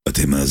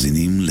אתם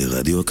מאזינים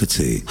לרדיו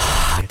הקצה.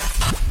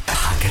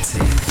 הקצה.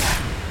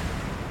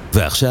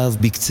 ועכשיו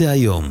בקצה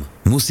היום,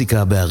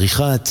 מוסיקה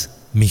בעריכת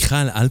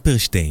מיכל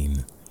אלפרשטיין.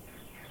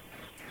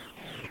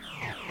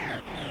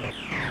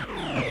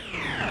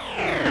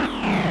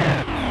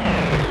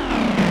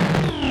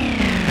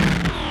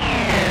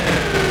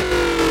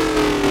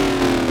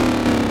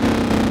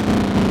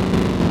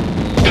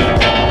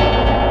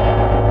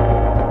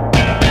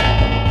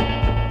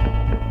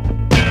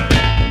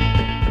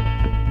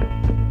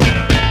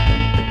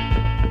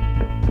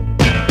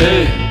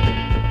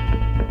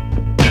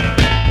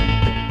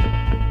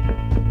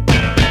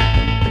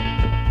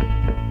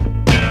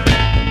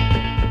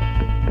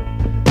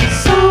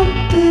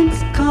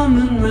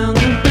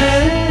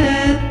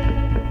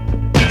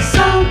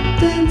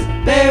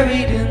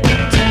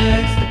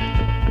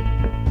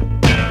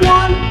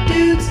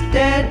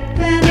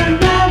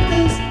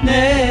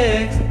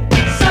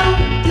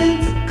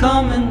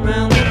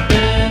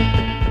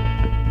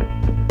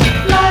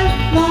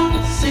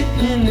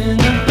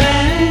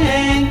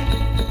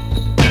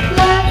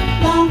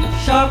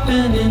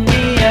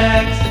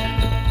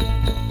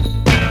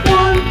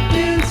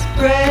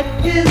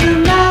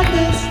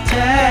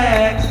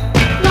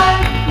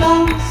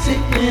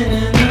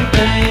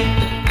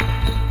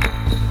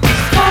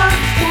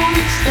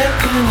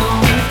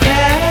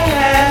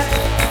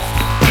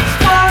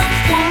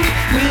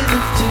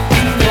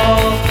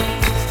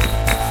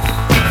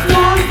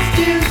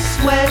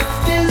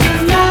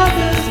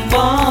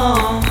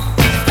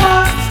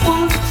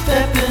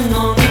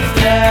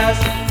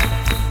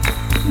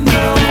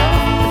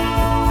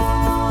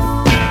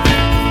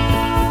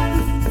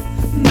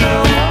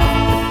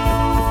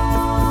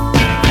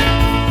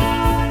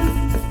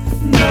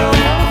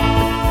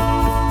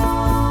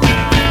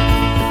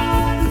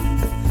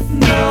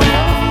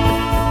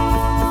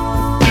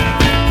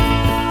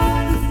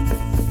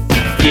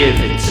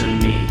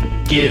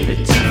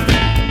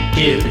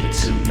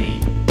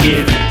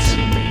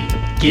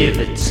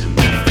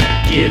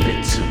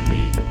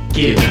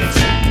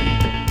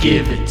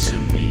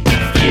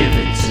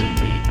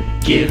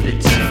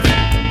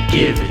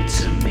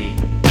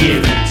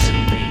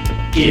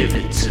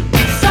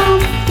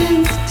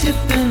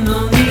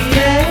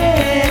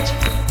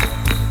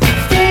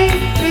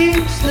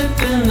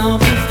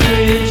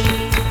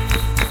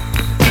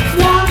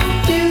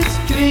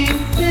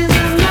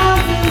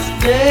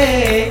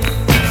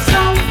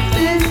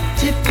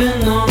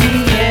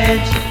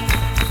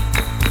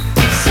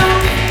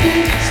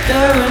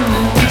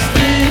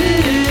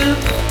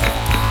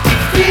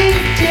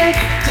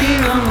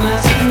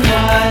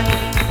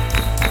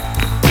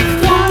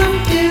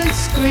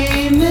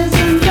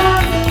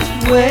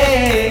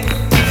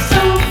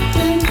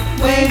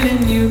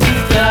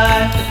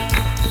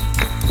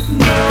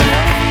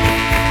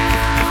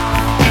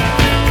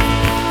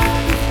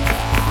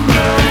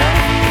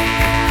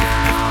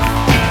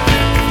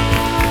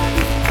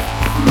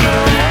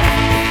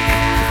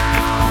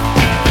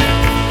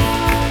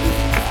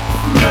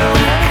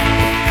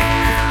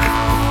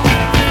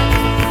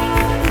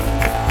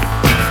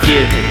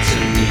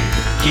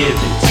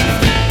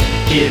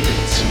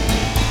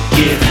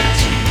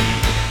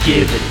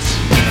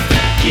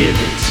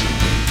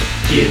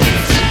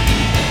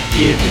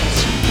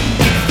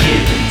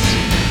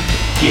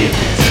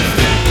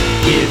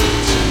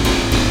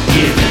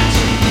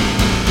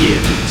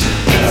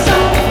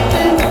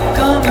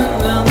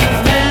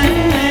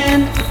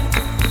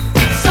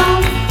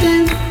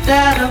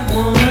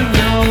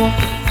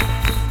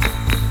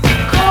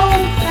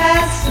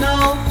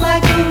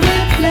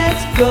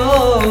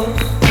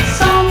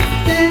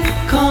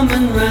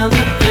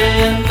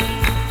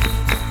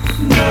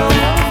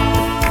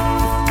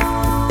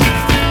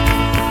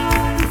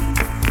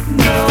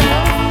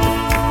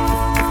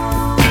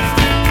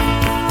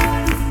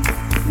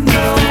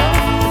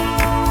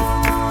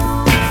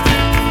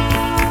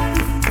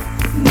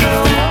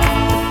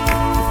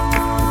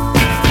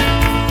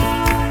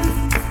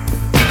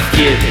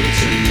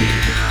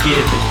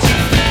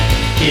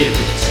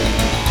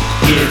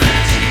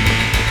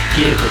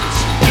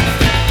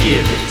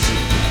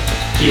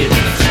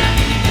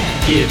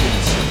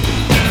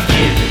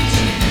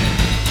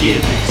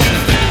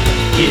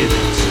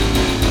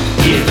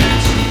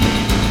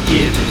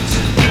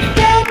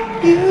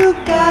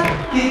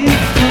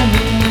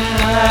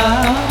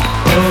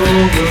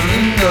 Over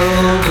and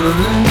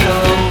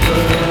over.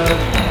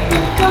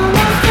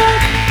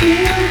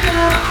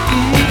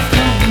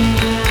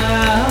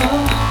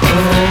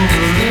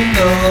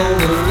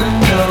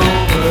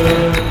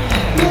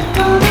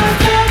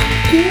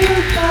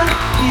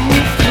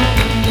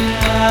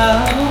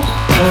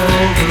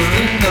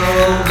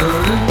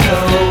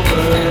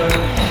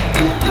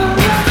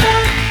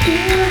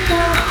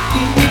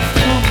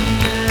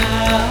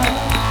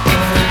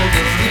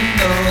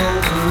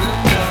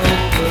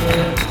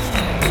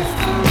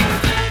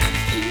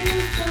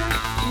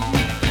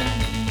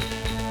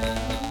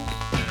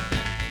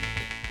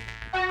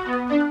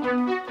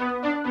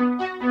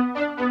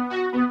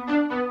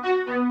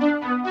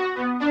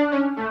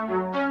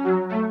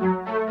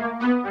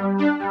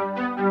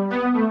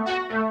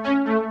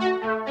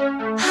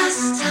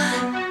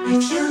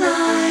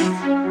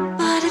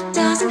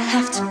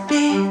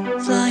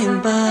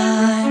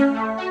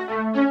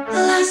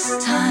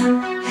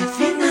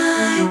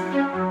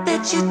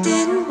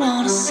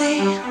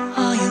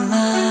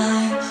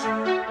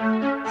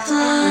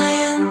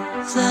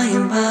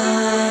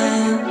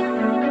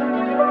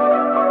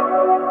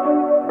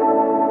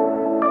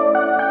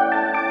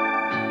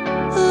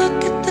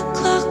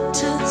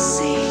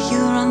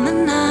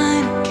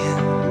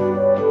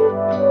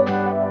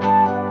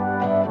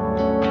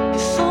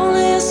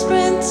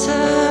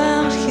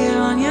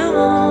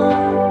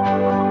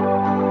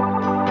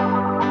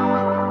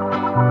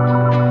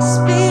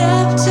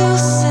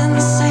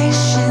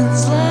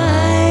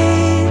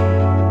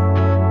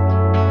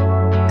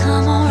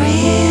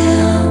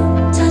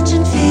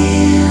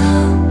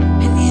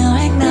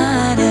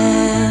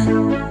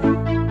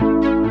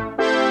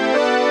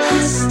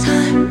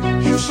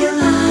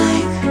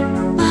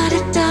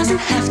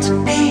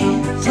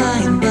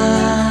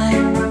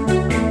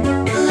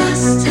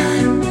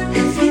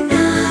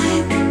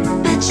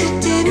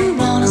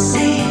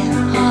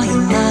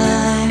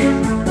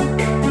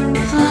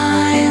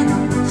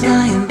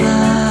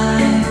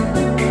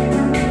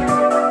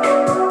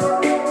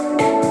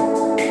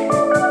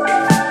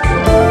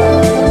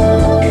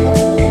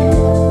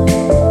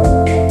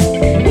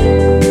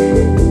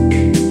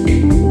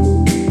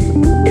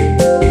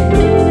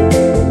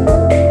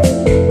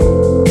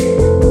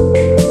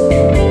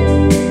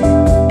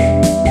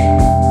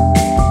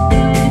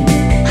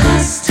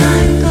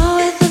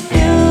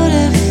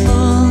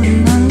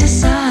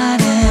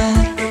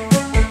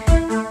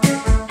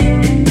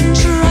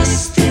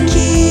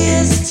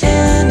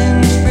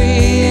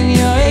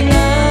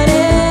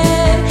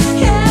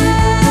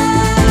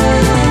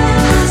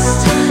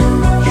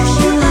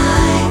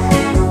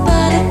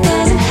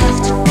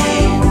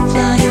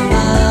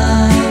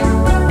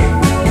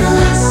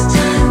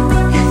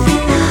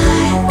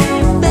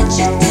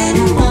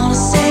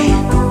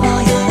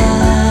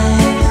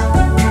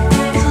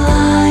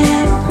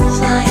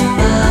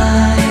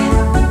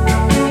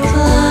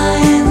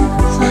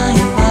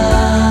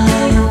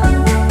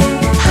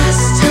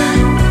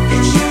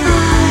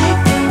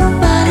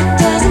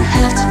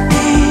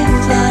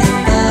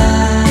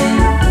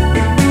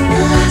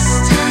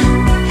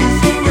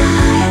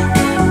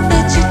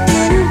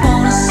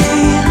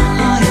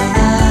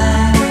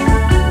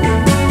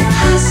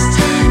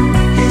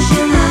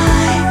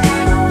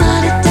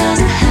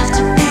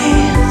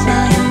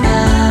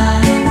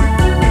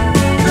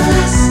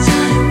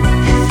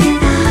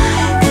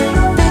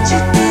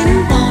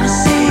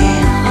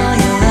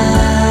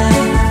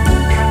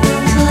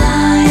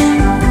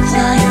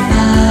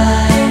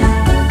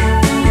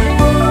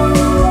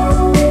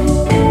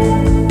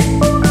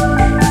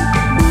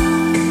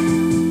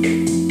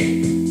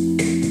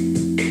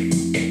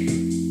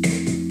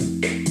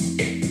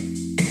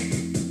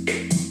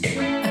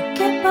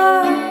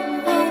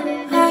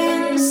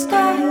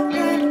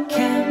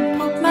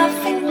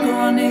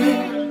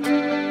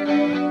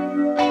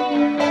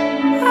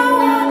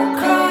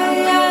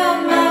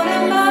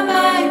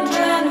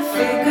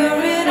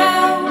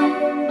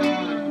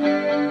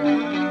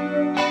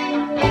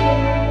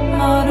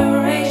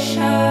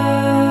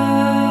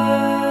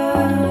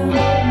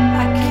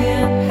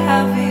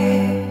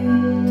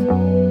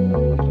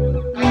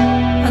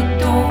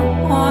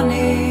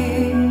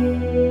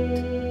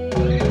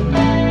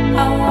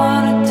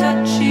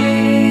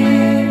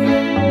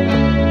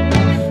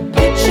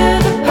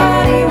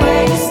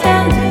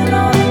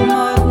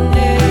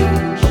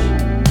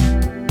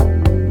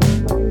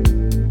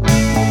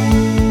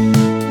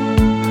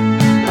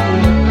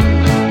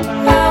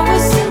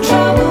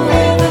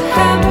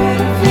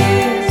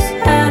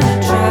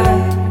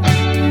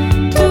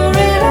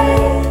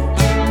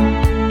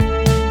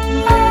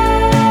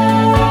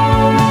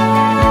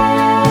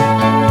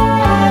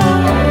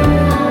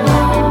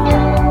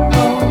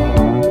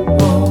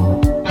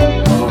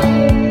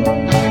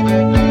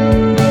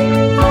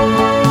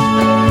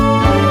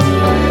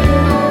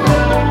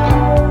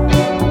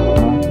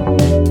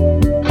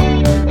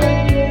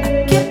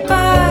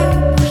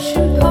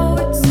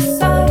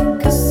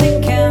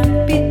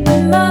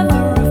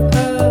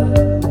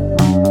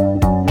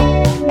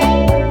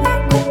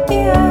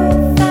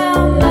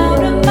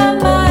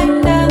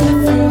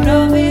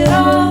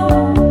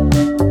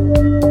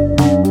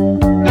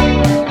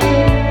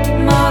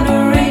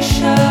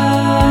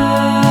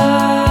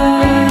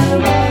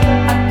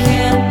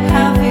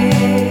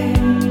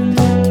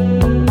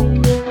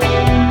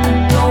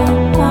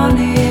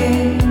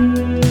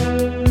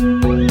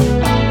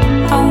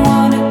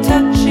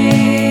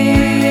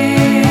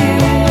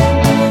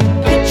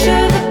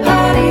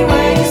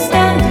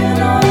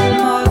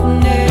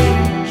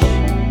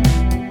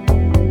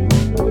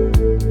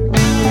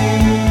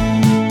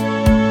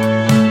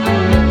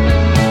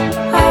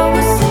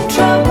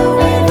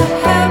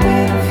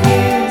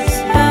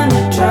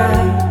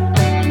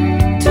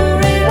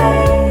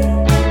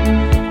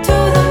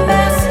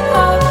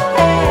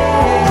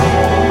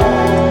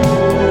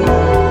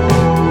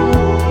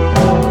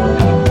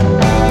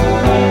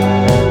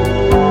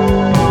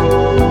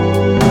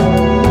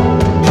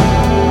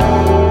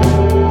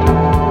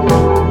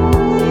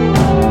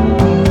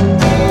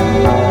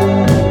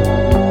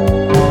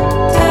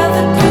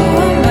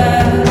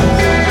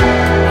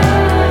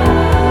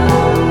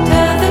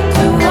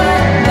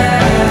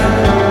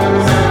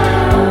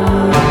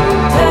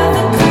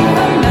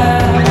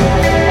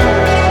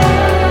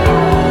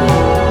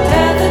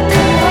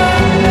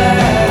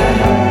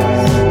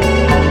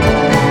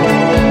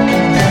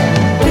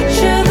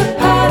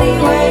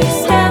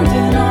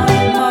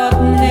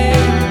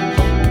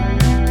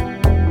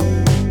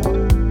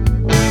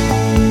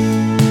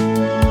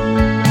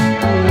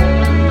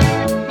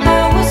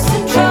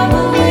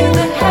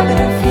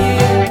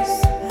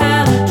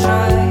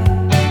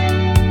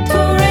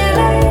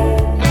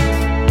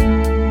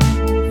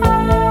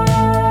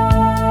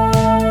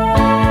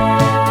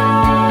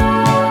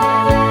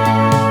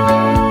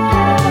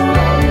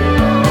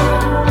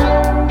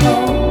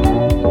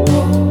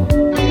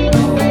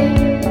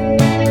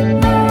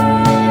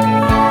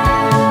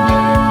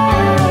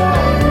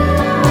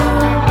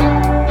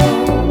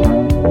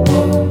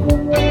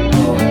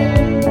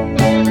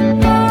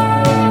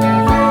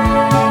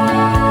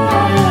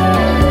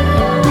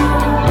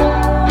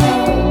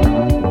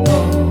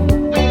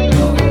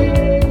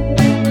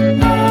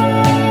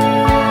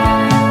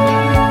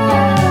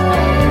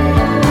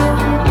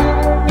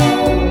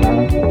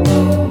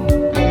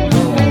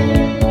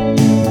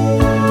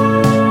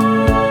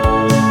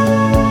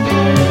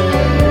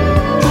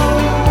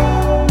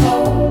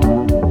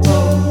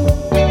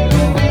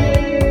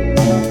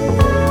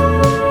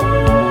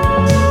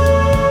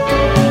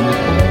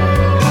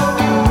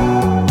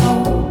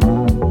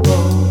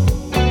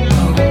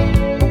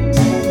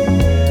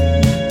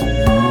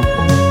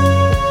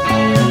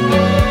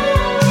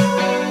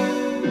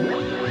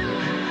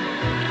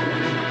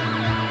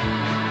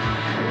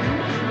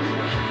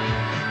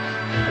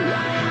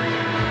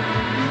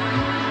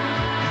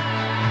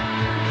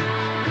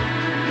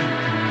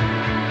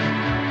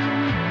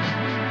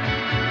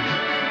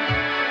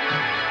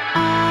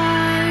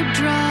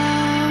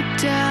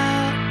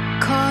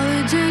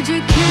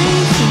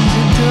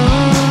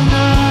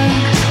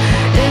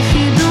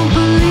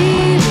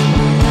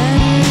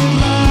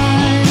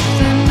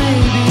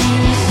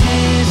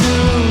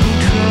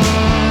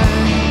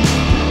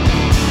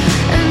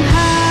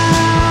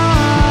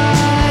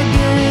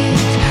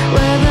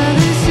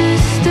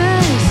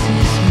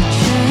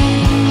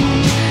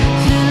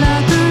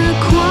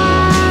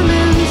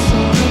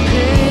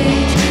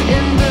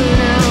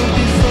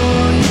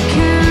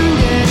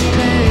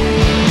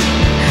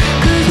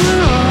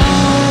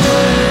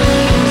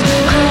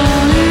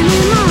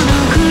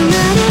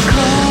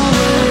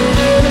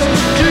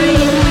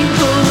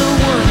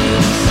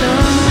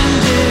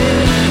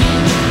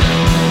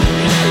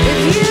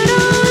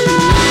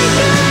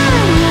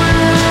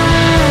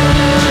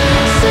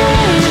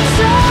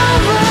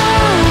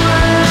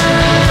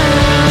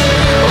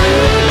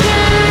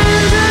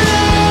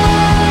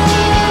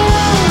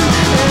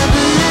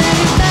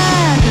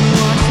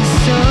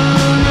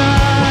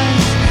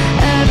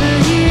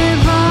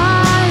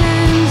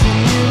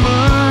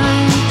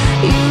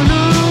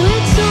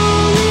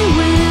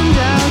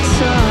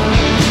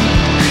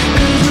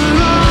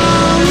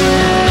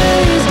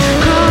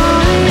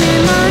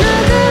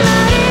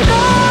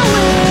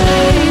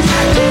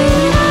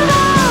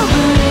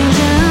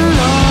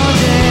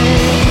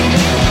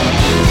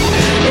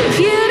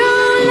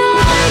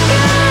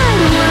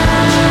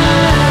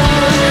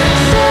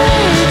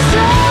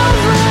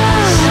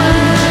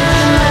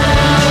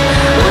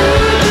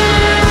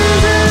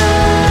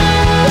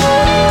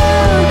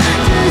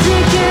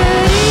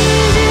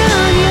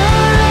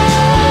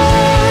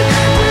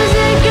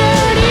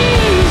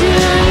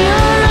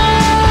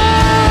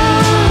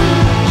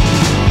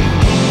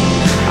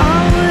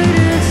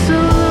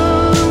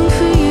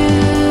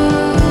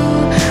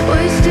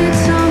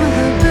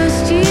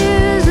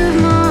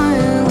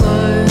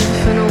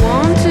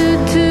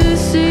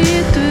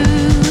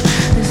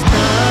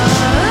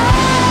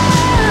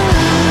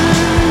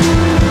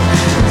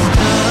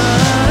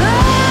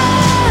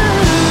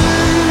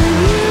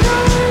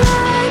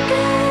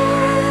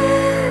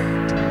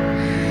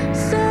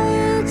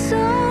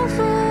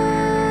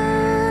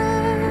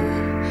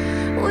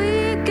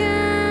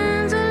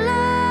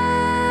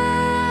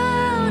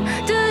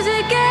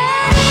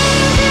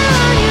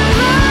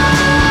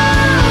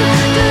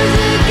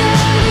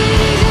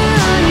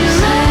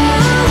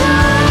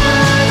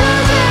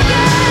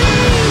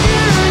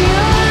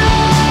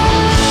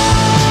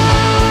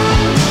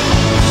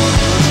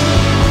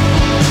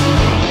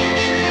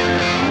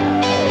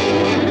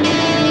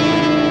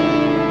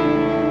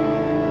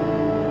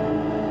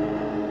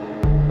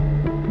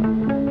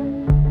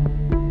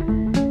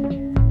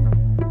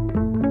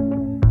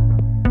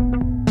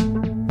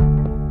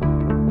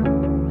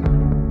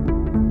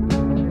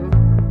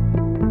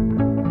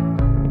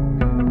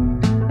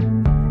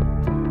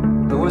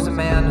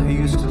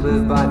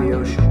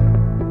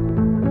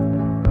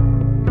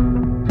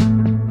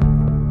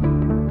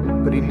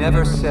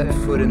 never set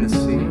foot in the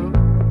sea.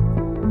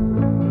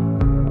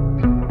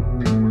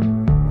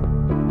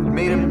 It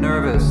made him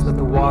nervous that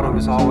the water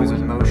was always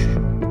in motion.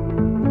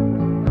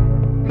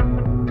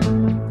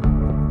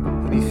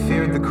 And he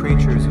feared the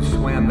creatures who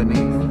swam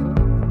beneath.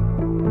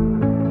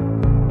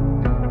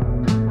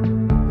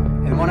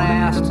 And when I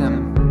asked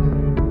him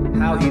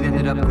how he'd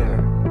ended up there,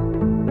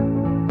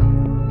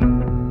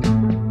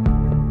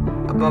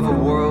 above a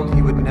world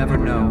he would never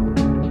know,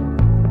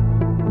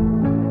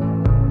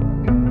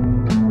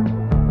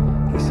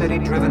 he said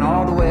he'd driven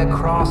all the way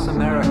across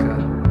America,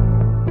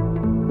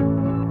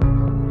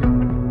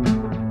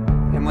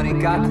 and when he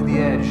got to the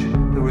edge,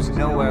 there was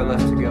nowhere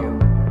left to go.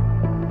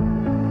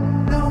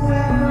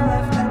 Nowhere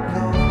left to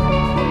go.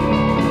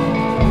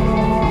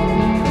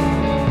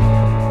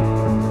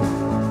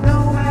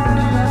 Nowhere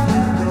left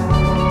to go.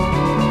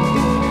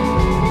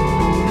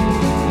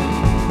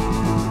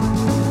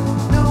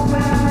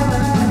 Nowhere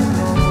left to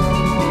go.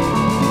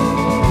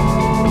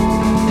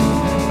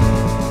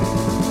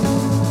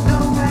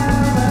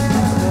 Nowhere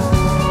left to go.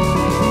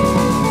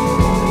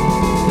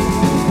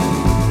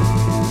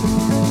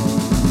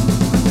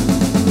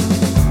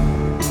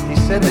 He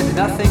said that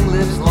nothing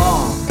lives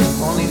long,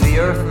 only the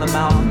earth and the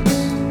mountains.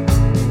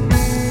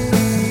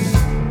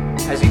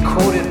 As he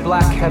quoted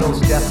Black Kettle's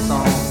death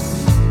song,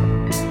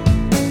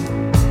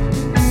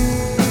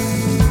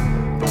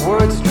 the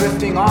words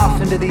drifting off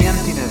into the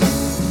emptiness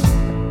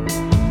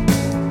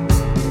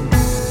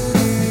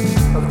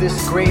of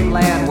this great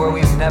land where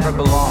we've never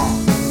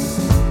belonged.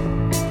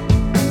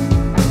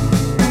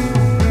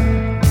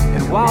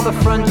 And while the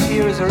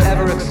frontiers are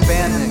ever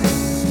expanding,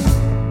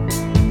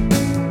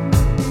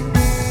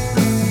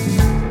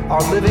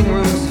 our living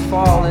rooms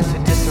fall into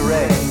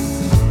disarray.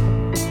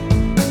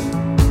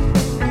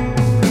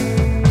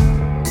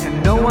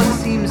 And no one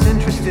seems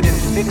interested in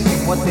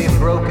fixing what they've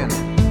broken.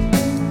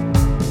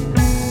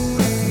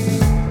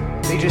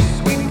 They just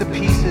sweep the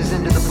pieces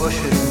into the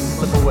bushes and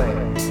slip away.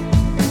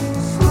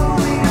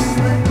 Slowly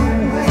slip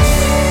away.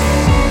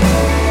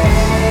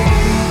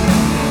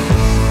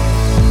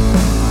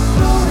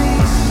 Slowly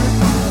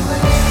slip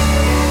away.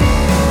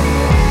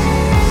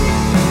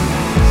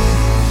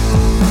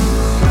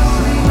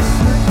 Slowly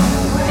slip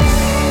away.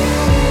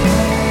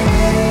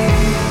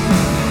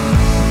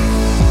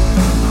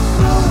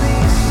 Slowly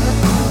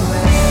slip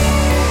away.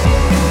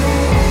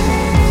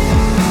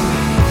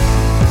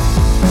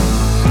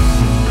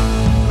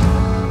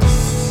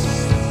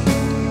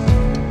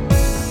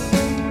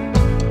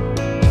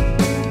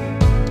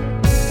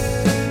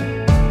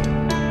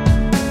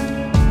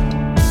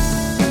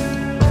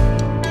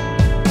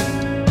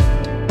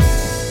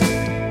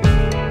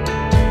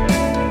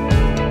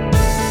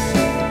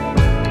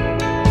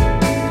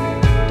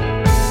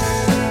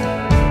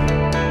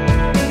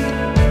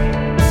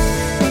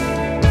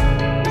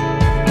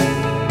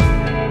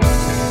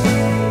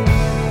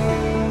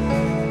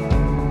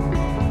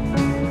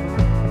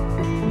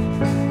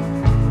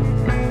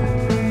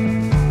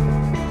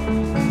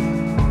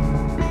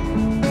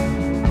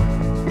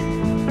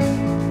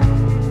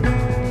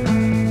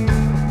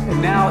 And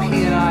now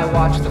he and I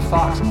watch the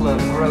foxglove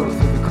grow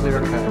through the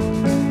clear cut,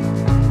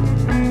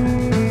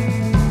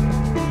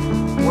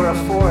 where a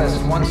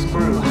forest once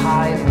grew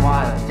high and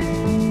wild.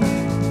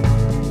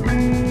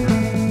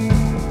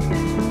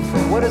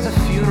 For what is a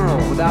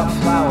funeral without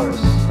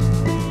flowers?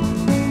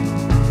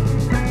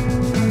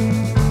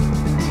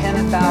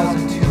 And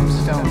 10,000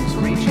 tombstones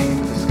reaching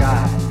for the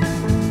sky.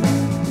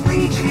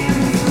 Reaching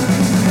for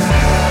the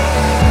sky.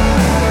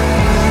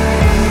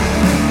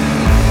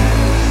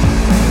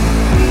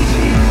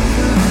 Reaching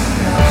for the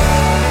sky.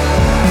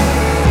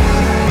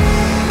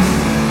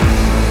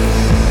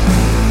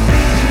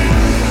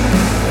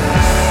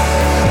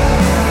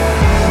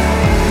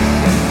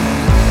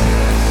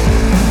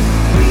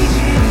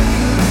 Reaching for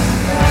the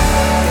sky.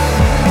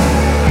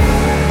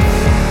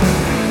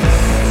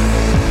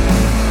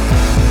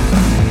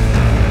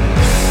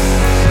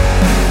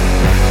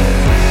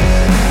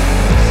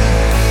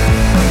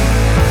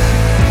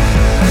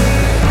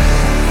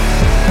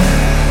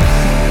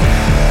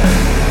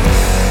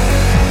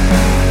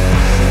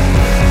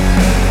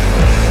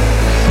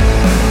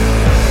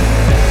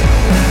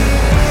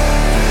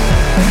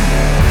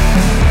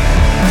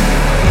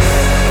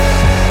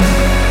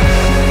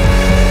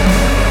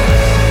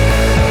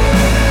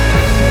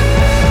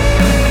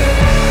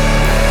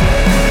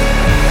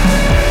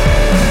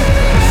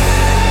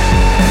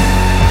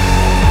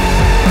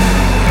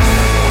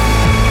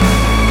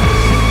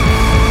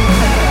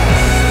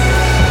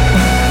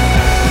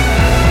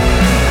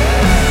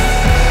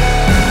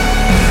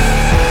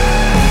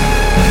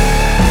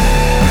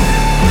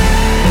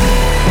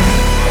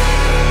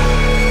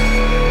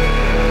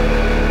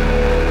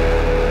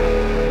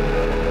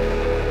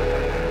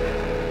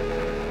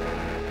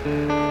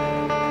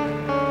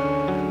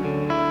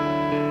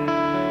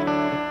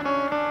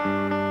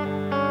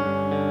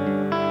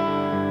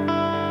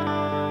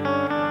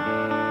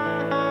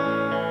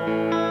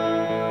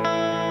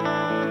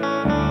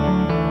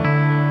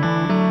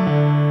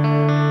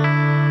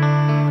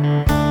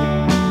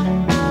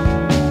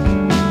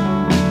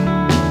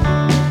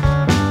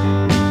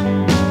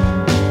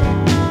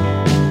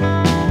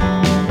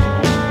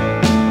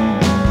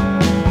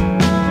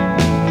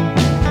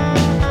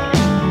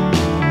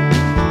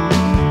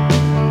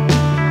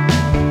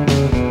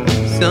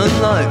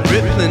 sunlight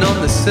rippling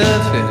on the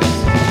surface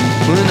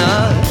when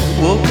I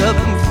woke up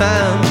and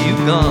found you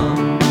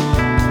gone.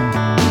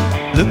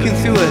 Looking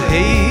through a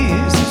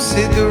haze of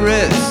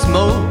cigarette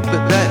smoke,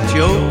 but that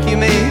joke you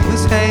made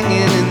was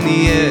hanging in the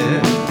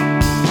air.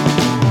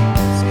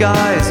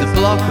 Sky's a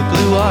block of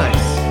blue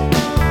ice,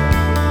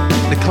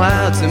 the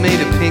clouds are made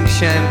of pink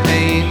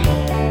champagne.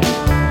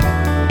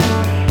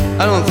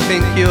 I don't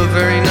think you're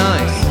very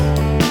nice,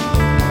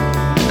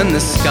 and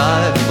the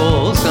sky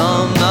falls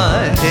on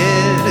my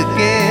head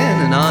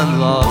again, and I'm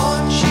lost.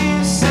 What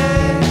you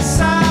said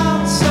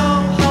sounds so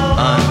hard.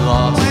 I'm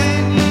lost.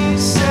 When you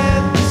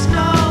said there's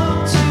no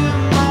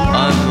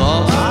tomorrow, I'm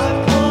lost. My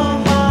poor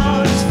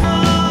heart is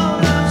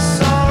full of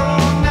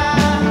sorrow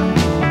now.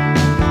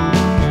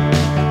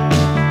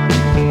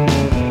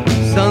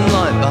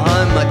 Sunlight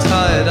behind my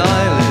tired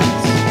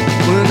eyelids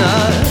when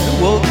I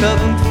woke up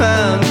and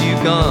found you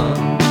gone.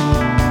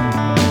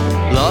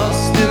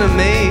 Lost in a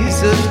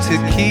maze of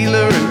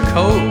tequila and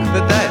coke,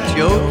 but that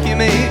joke you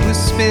made was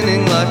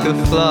spinning like a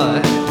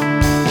fly.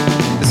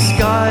 The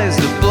sky is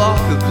a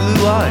block of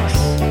blue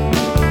ice,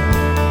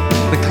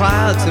 the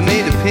clouds are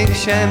made of pink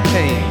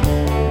champagne.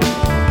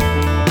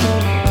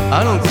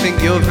 I don't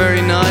think you're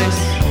very nice,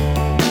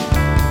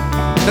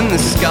 and the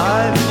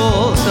sky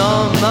falls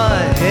on my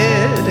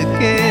head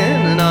again,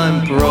 and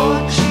I'm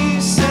broke. What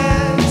you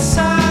said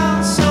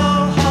sounds so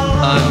hard.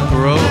 I'm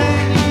broke.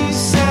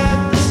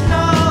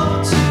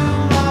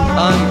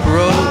 I'm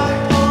broke. My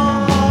poor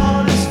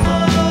heart is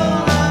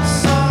full of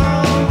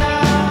sorrow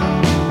now.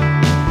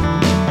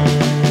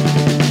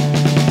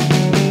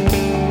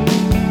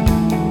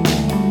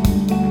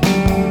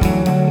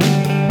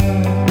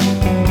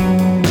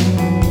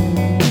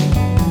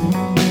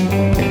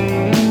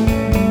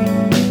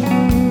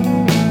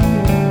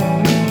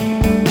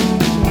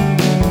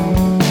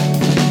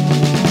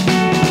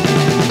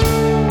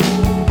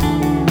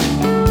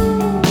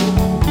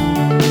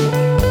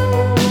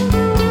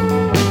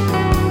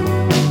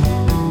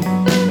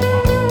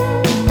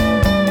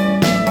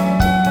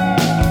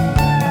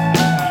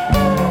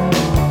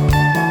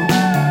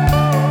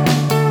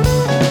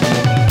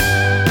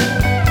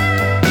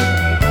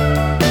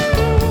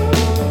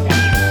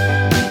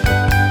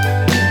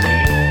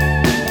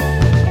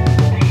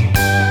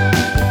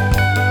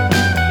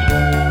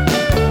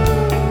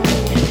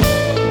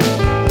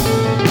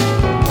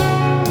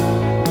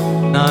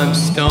 I'm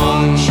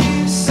stoned.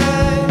 You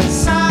said it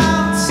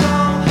sounds so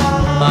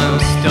hard. I'm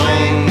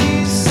stoned. When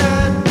you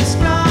said there's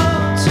no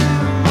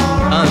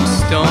tomorrow, I'm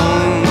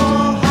stoned. My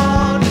poor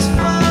heart is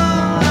full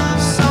of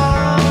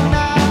sorrow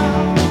now,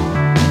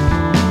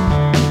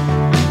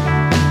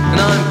 and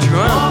I'm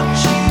drunk.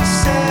 What you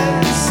said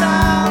it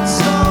sounds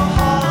so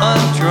hard.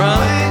 I'm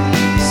drunk. When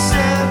you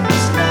said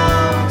there's no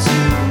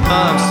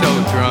tomorrow, I'm so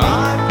drunk.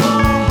 My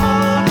poor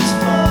heart is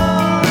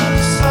full of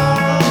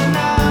sorrow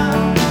now,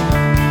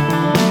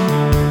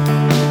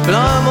 but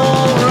I'm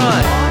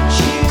alright. What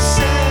you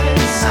said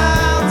it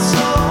sounds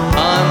so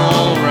hard. I'm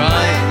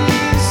alright. When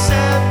you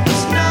said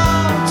there's no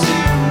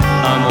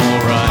tomorrow, I'm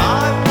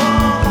alright. My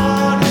poor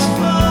heart is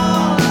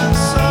full of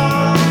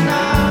sorrow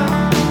now.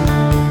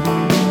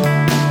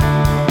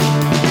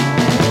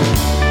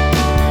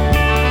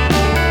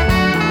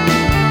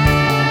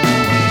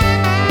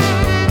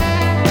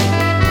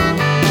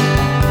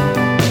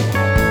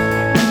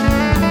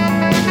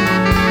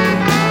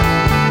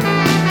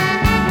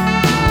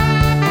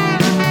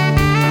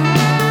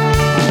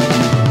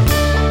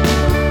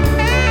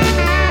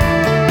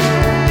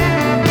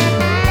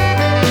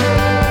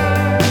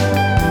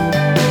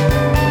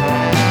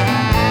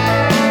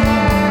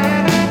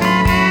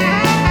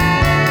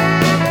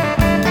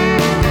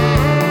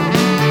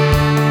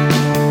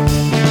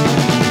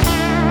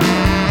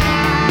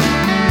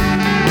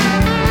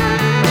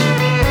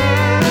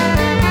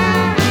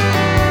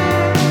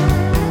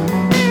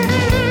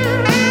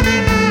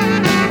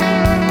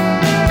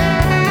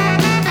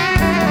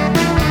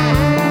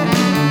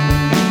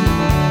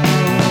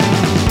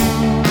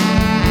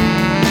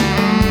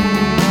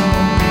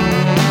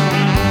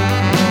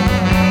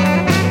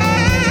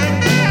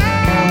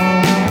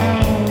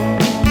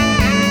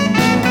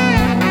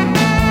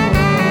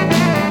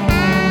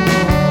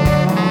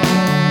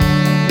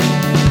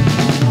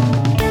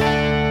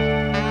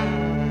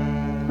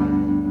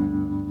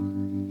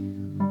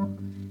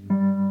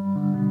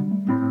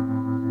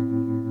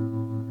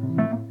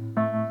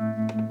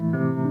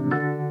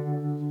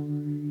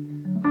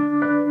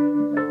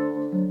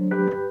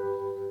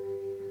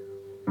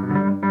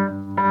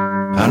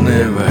 I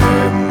never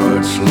had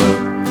much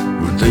luck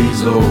with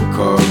these old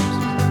cars,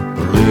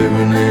 or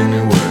living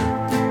anywhere,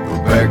 or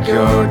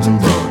backyards and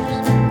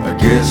bars. I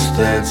guess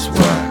that's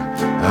why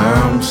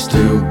I'm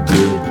still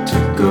good to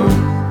go.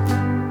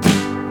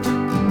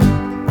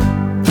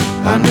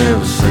 I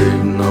never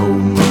saved no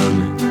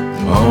money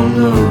on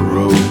the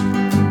road,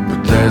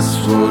 but that's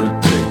what it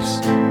takes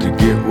to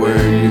get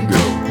where you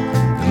go,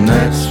 and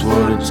that's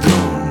what it's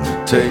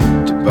gonna take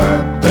to buy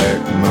back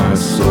my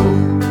soul.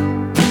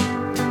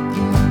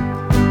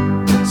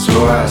 So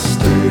I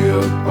stay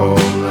up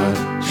all night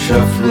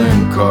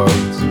shuffling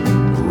cards,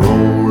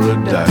 roll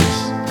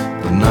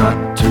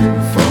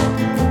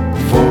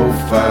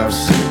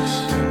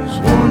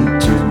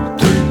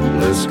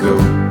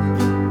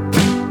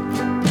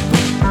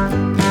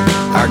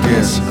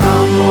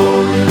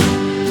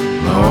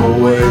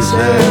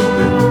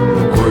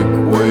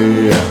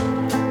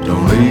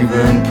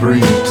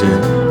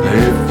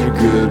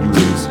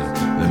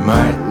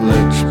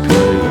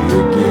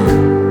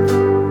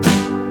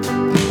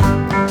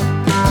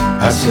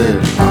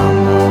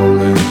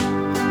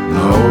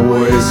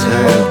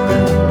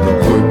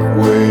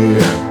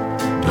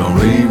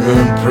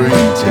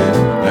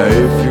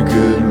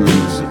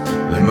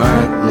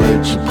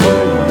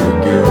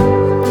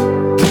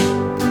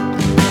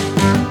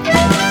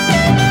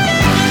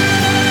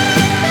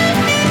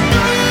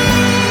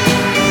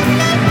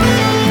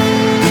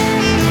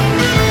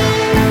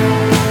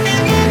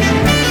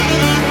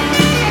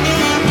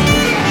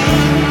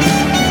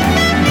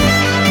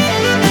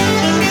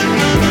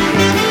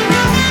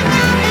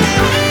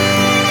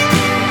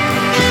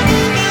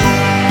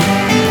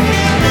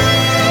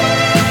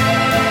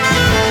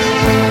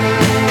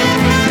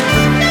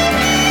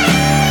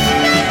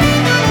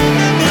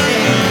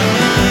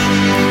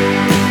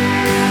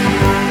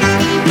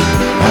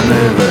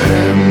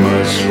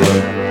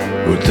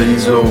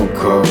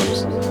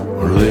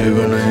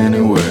living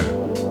anywhere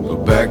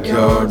with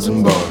backyards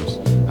and bars.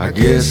 I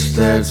guess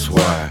that's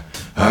why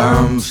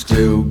I'm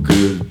still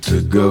good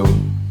to go.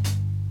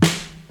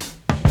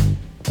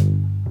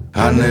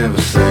 I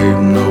never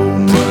saved no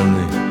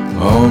money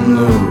on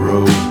the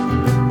road,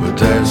 but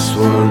that's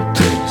what it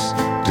takes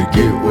to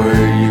get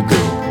where you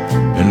go,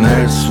 and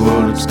that's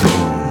what it's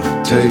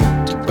gonna take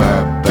to buy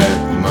back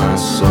my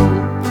soul.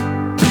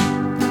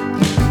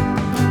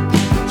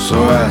 So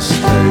I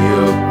stay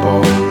up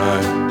all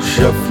night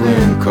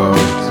shuffling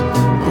cards,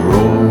 or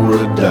roll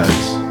the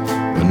dice,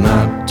 but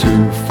not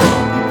too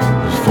far.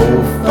 There's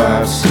 4,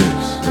 5, 6,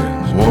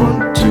 and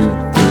 1, 2,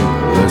 3,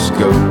 let's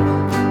go.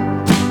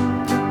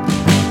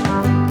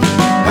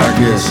 I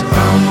guess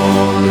I'm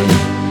all in,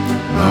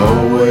 I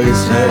always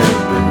have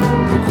been.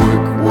 A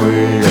quick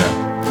way out,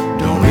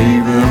 don't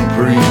even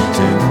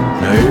pretend.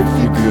 Now if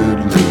you're a good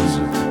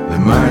loser,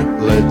 they might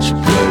let you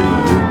play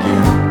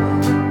again.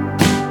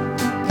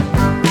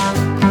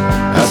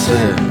 I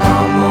said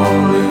I'm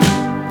all in,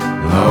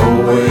 I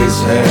always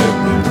have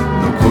been.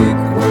 A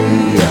quick way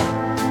out,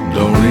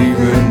 don't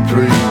even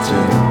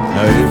pretend.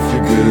 Now if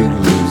you're a good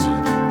loser,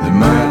 they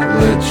might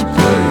let you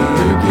play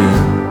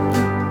again.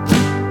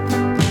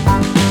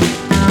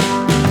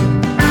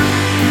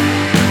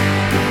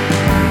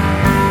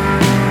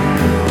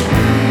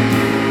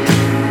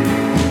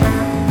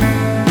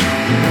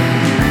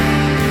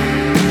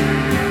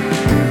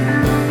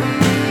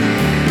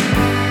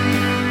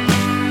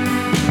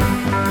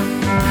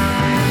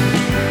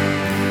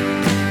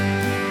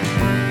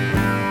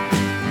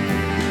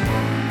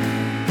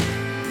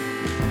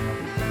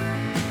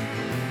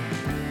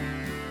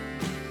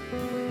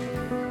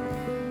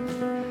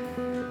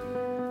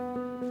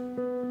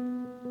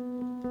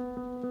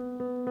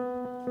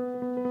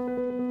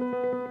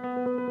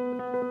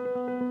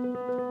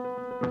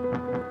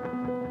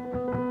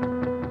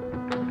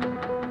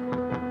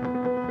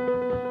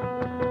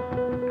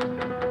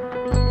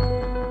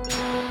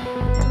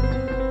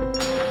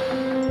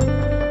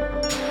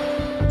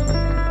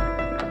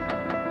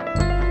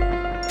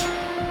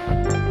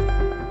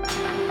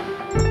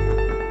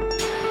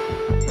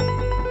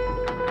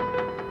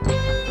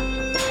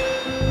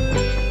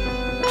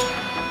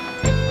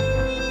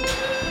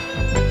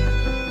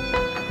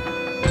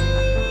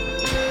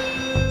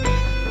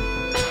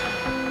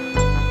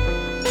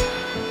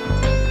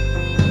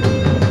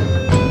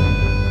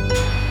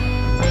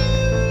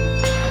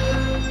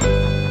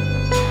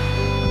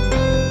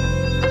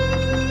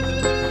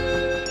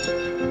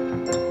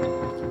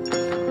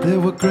 There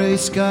were grey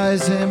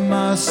skies in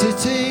my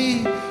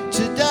city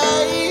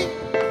today.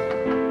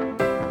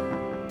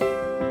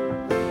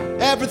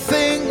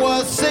 Everything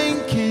was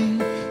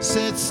sinking,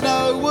 said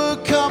snow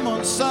would come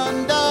on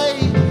Sunday.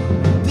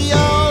 The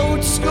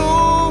old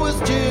school was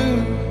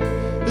due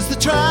as the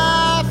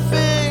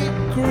traffic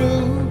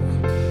grew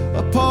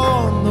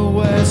upon the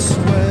west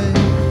way,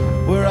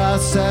 where I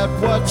sat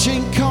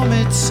watching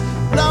comets,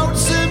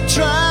 lonesome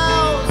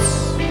trails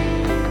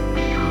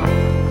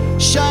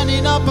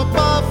shining up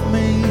above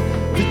me,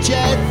 the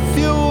jet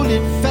fuel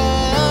it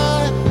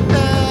fell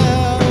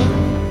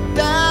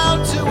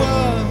down to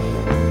earth,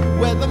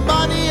 where the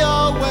money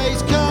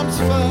always comes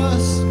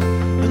first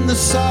and the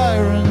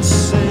sirens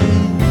sing.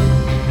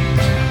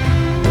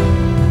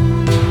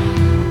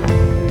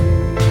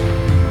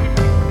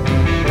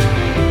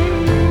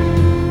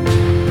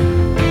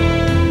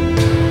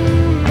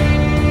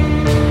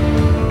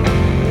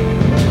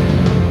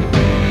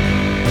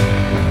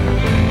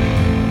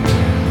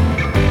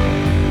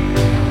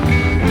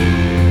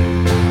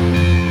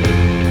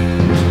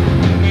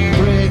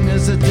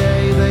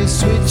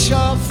 Switch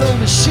off the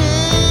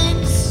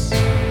machines,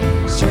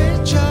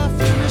 switch off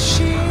the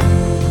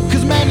machines.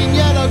 'Cause men in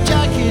yellow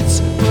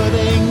jackets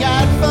putting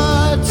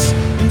adverts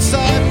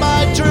inside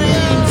my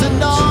dreams,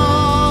 and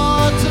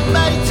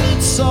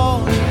automated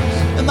songs,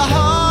 and the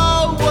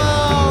whole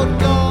world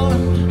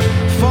gone,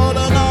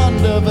 fallen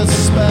under the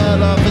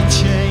spell of the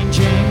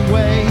changing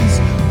ways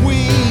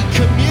we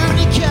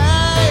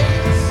communicate.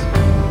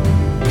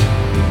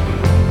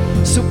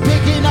 So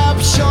picking up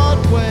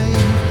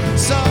shortwave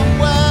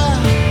somewhere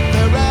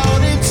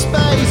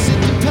space,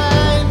 it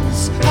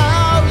depends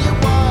how you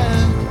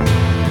wired.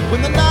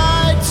 When the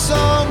night's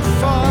on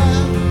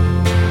fire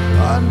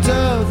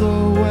under the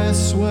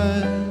west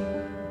wind.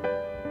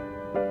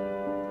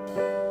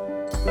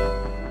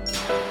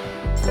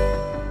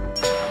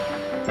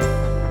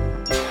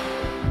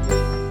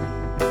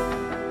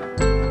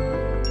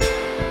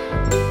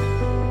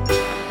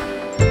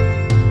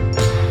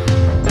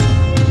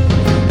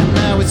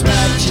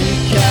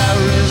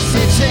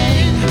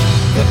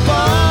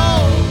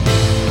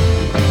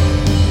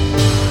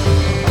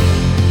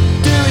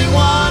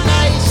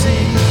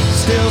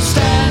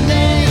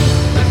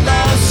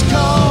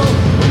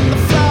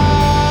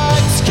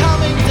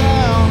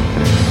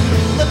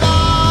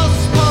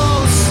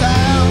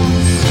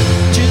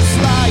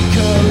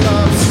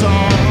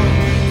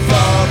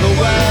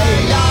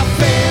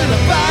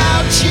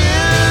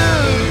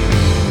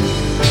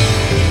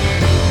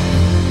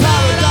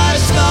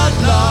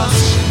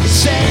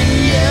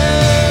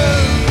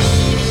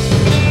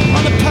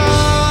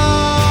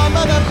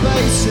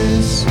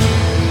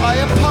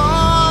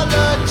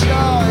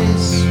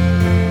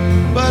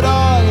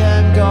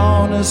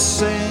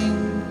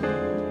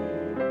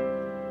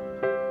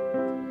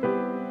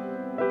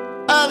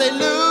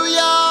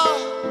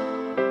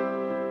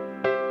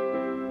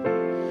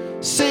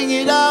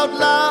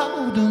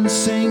 and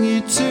sing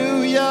it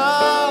to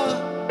ya.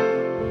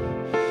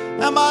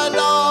 Am I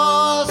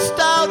lost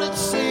out at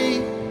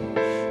sea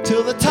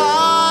till the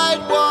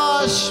tide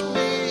wash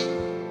me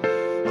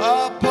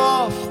up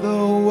off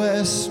the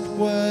west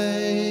way?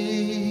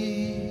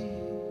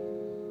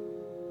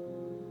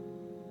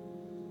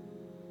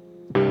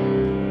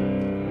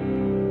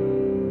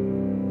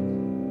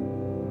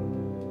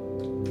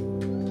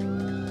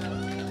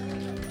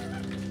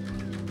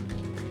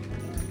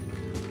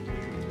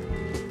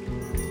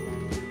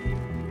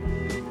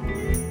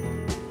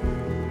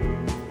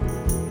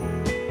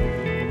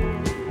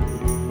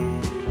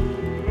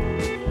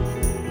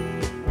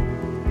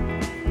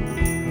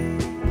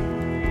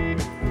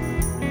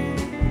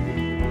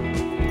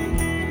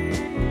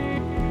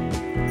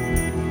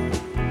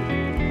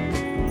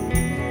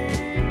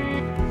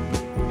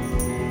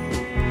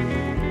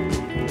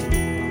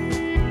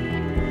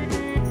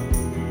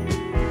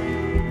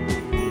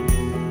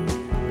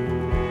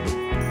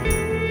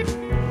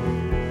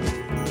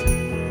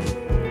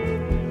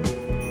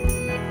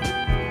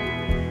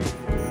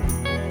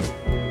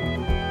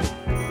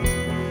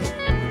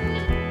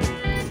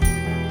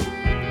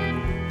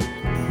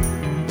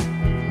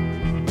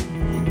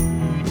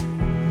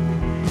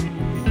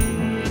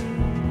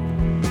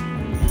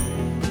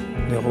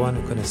 Les rois ne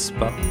connaissent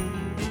pas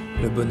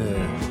le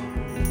bonheur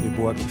du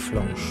bois qui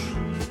flanche.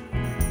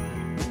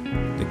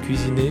 De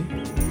cuisiner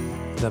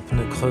d'un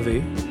pneu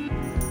crevé,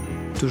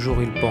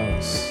 toujours il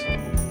pense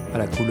à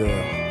la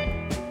couleur.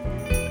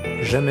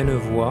 Jamais ne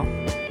voit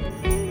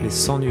les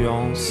 100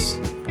 nuances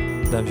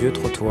d'un vieux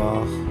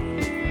trottoir,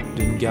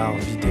 d'une gare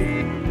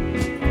vidée.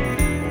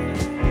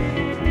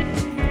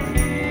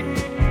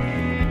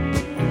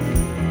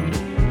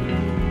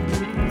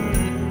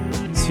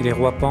 Si les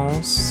rois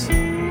pensent,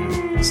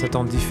 c'est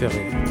en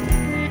différé.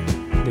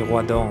 Les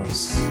rois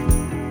dansent,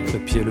 le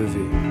pied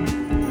levé.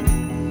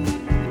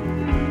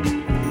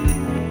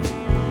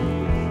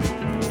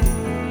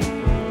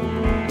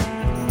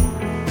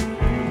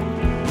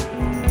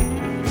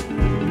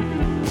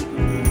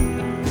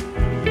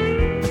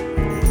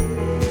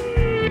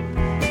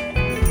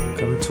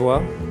 Comme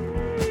toi,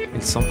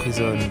 ils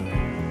s'emprisonnent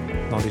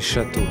dans des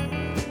châteaux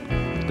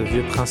de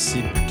vieux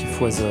principes qui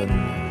foisonnent.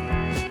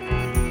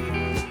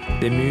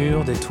 Des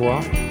murs, des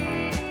toits,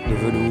 de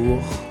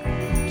velours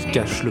qui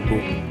cache le beau,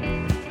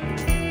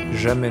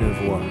 jamais ne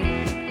voit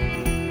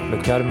le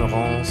calme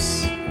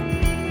rance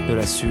de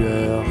la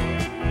sueur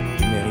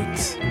du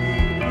mérite.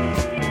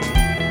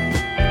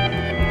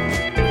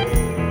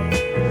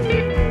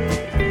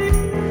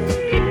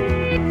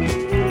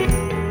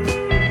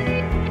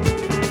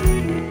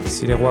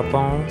 Si les rois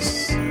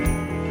pensent,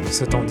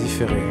 c'est en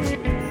différé.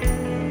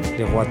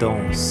 Les rois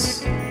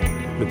dansent,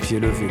 le pied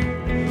levé.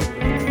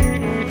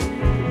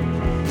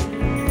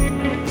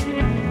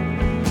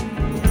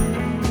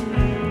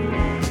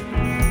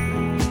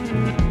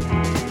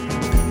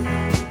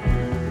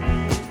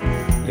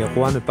 Les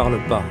rois ne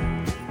parlent pas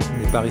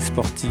des paris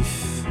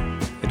sportifs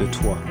et de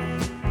toi,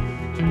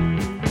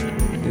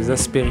 des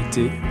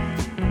aspérités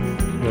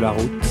de la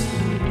route,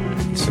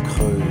 ils se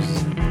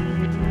creusent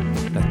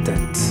la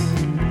tête.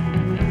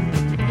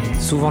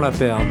 Souvent la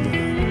perdent,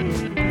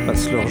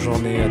 passent leur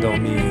journée à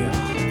dormir,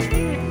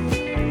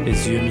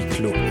 les yeux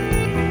mi-clos.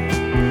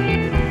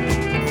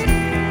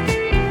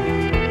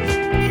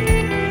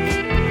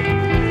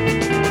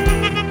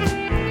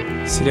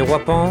 Si les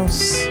rois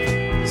pensent,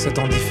 c'est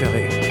en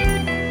différé.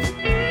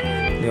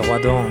 Les rois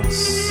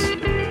dansent,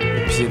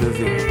 le pied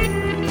levé.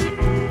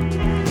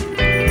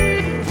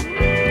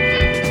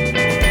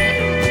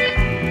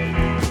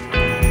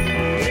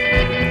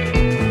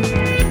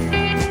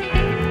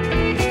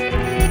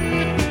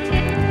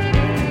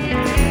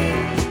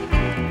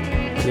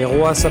 Les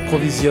rois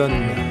s'approvisionnent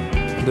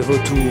de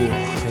vautours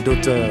et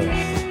d'auteurs.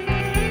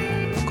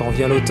 Quand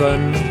vient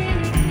l'automne,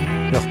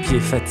 leurs pieds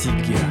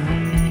fatiguent.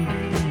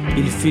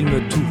 Ils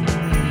filment tout,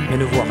 mais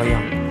ne voient rien.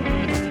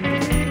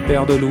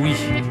 Perdent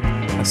l'ouïe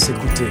à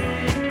s'écouter.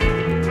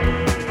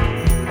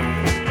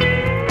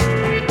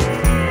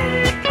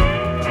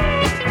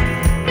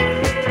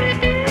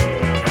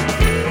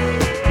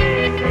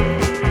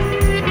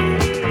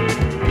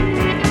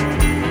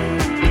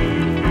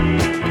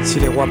 Si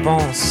les rois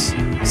pensent,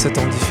 c'est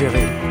en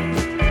différé.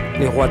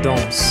 Les rois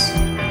dansent,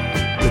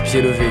 le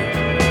pied levé.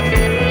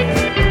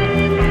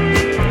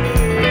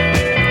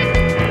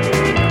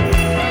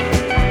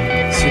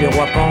 Si les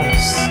rois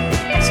pensent,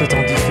 c'est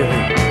en différé.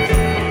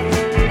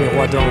 Les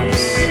rois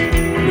dansent,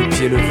 le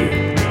pied levé.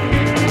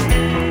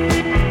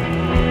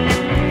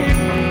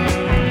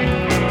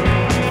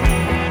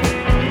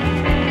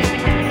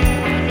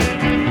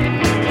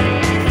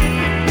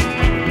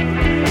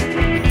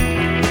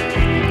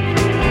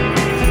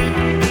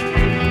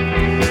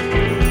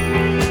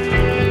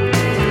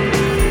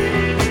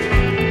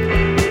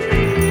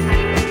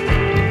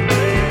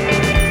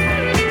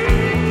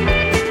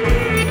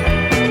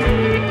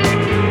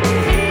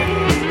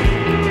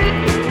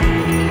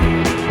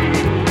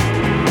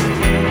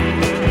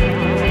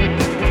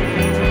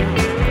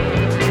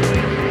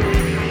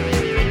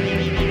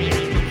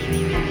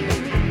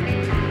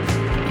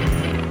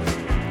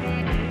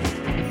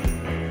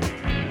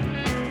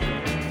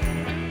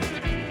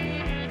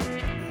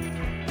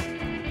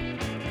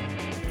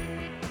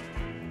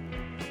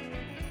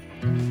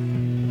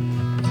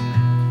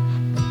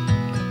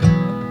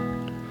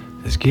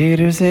 There's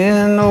gators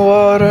in the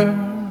water,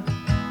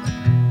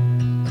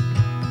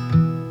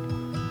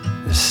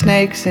 there's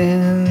snakes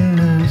in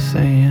the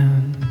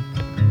sand.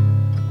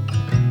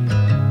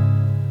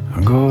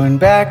 I'm going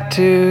back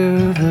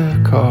to the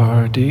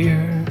car,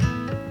 dear.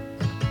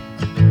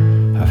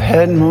 I've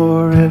had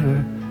more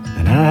river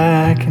than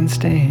I can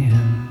stand.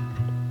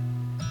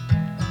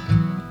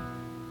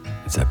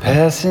 It's a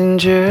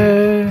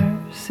passenger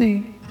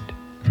seat,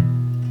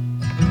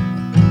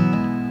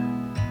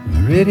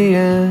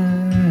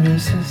 Meridian,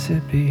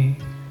 Mississippi.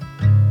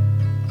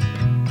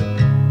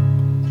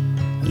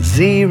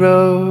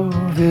 Zero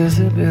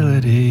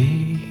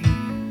visibility.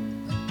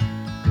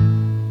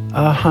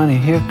 Ah, honey,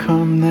 here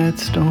come that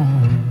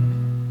storm.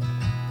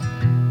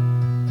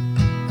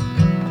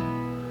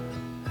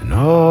 And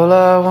all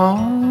I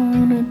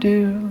wanna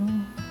do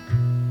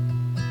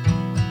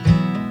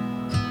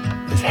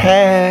is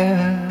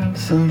have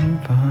some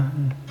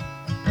fun.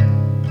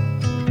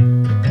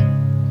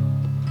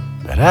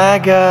 But I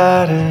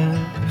got a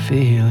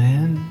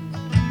feeling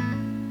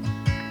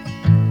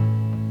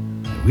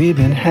that we've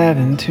been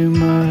having too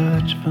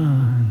much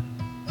fun.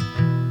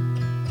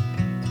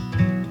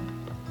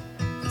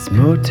 It's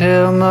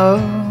motel,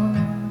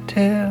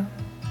 motel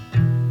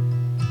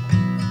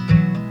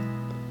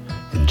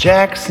in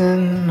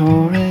Jackson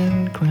or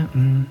in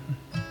Clinton,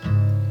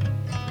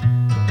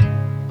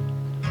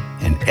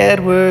 in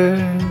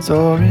Edwards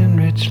or in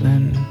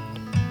Richland.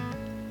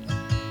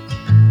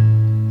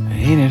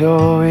 Ain't it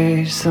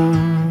always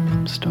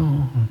some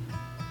storm?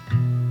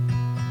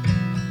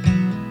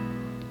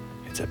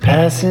 It's a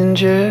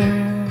passenger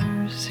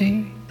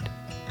seat,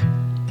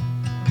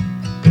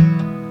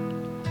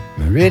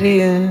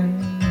 Meridian,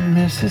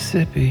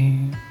 Mississippi.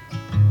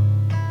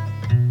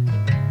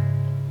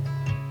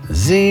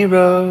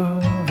 Zero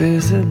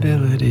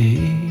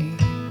visibility.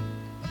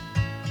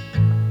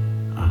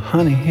 Oh,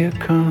 honey, here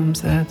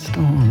comes that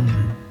storm.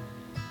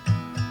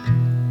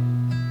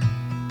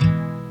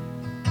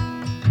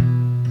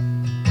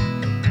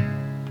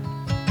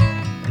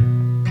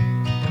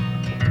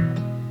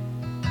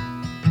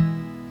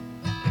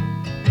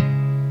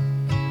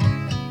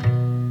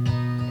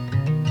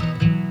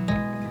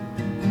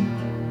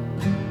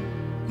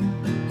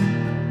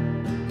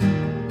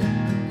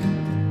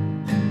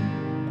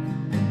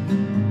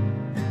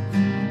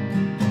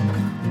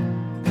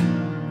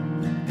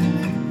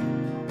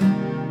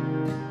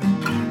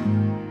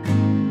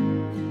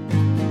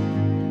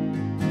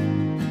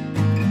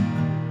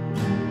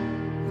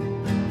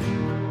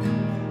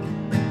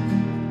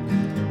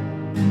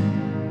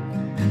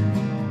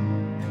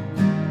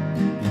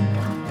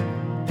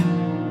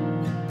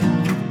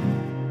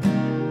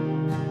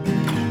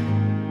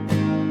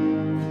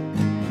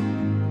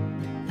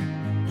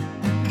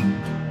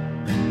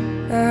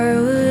 I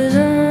was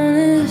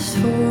honest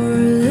for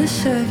the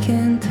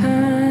second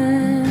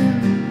time.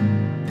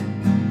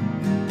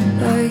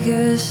 I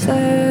guess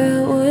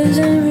that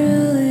wasn't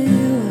really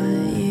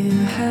what you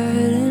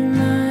had in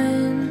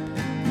mind.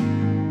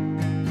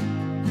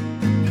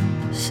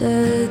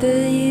 Said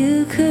that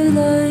you could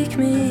like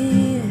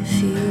me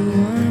if you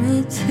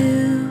wanted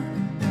to,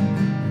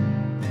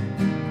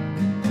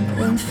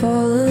 and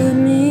followed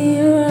me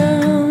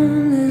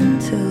around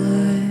until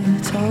I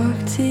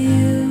talked to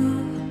you.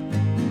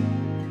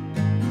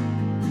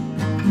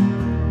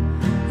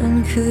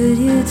 And could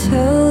you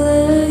tell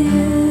that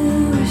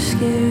you were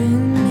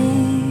scaring me?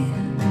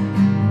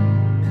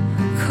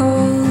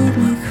 Called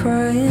me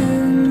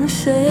crying,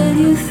 said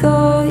you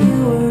thought you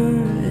were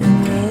in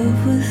love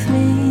with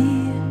me.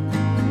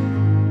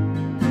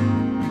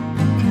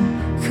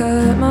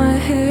 Cut my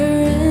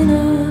hair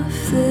enough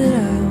that I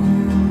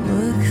won't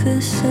look the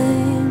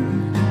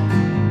same.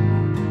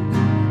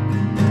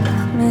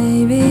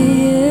 Maybe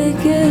it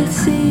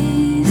gets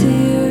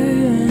easier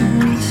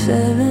in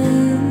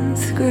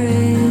 7th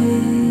grade.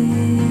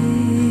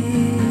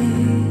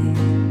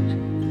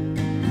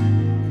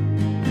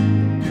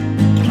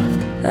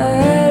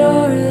 I'd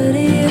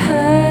already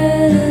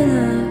had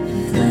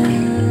enough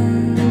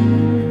then.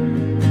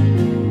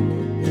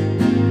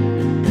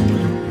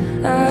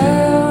 I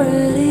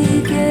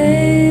already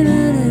gave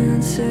an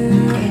answer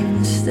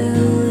and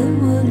still it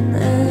wouldn't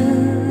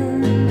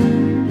end.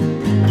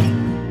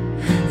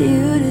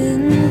 You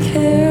didn't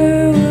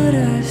care what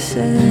I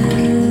said.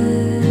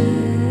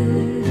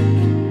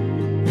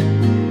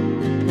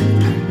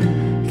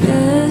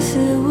 Guess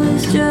it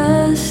was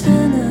just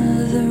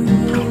another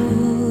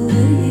rule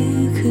that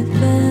you could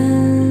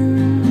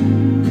bend.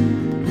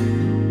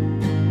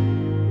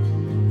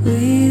 We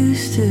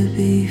used to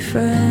be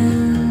friends.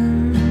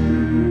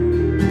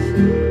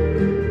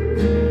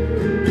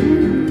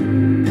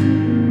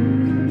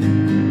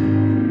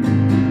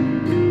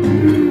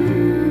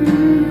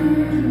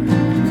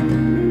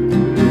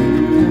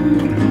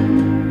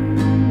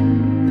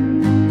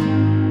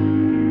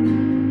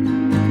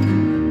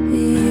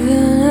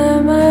 Even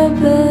at my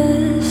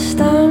best,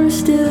 I'm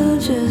still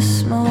just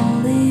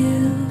small to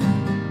you.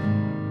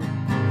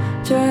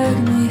 Drag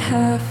me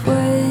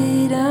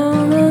halfway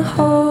down the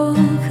hall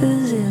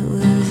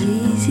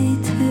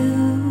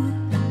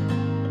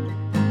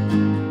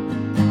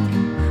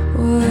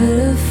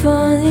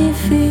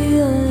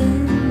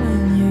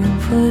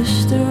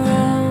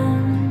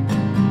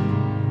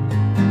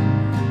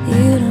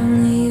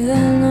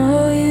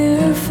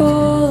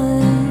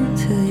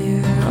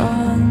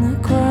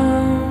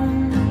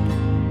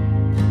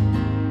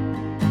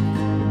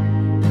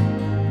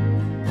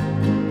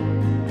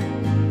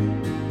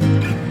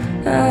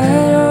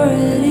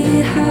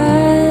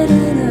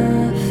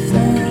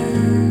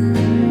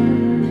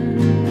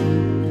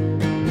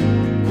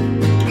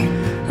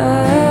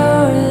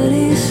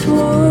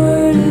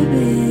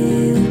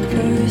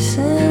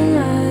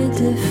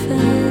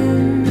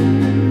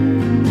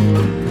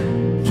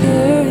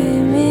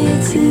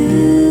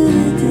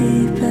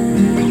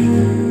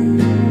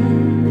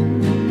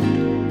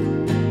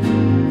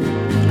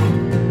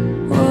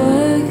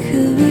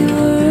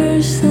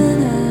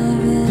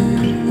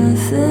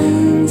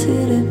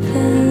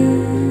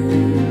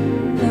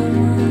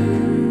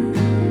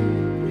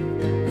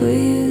We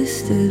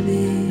used to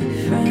be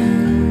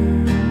friends.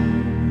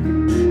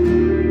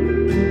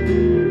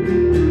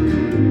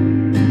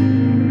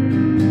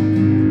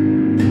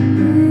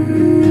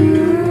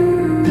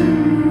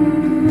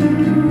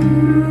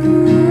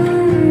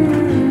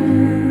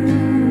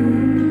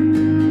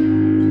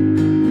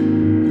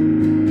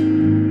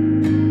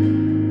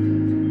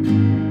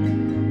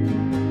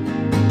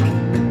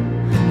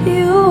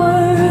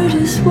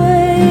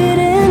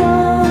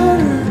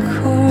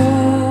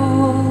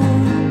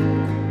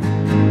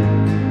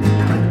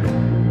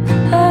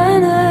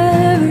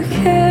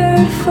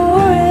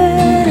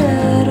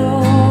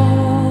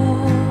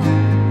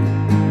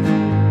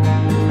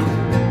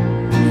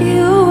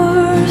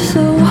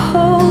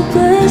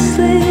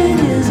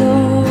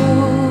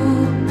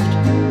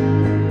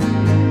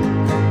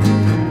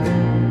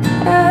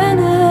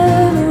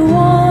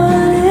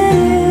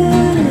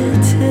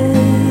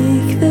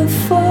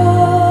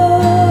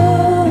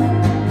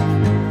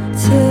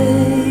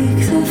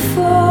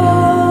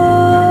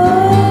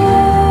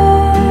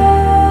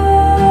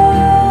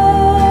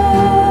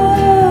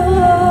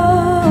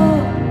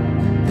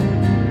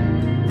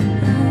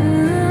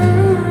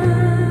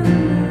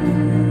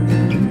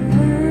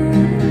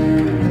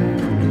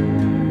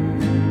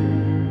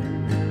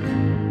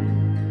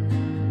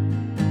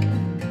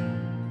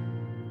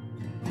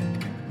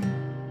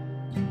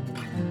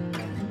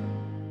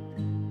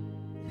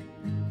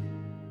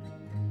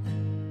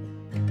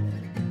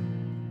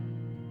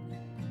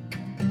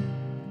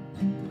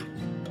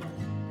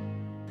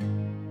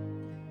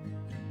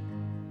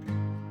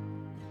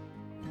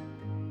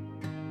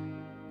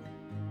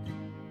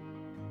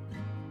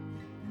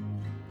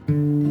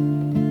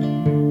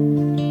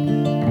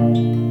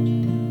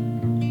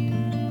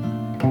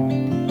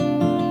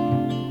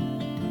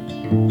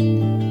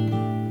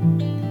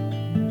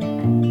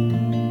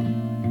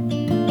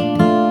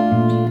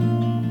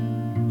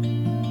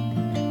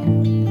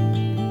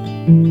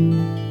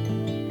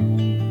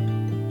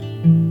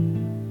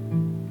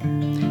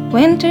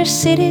 Winter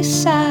city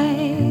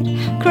side,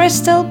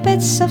 crystal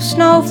bits of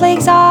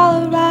snowflakes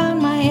all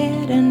around my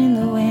head and in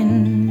the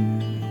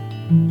wind.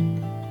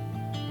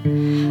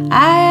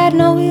 I had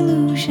no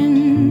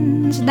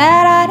illusions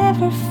that I'd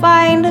ever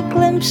find a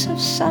glimpse of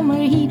summer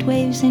heat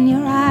waves in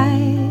your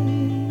eyes.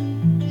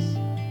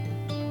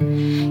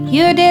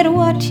 You did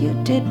what you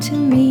did to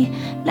me,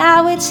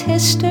 now it's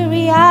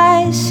history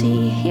I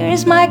see.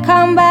 Here's my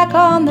comeback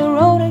on the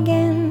road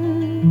again.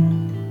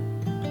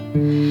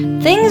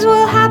 Things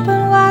will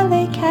happen while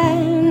they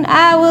can.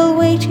 I will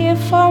wait here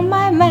for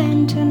my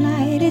man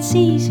tonight. It's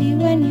easy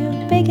when you're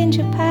big in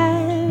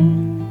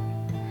Japan.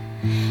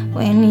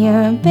 When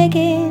you're big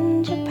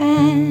in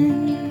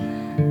Japan.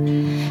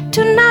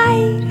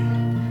 Tonight,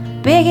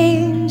 big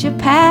in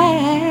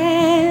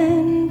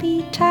Japan.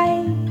 Be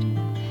tight,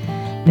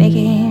 big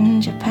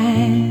in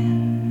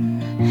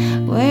Japan.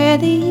 Where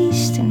the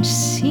eastern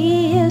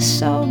sea is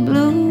so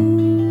blue.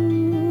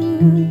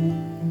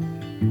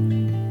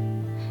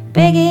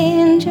 Big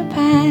in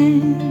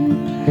Japan.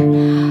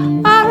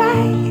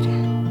 Alright,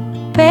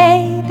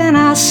 babe, then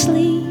I'll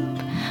sleep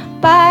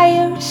by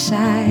your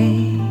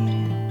side.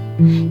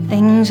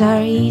 Things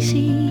are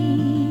easy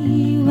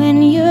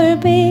when you're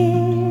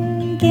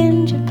big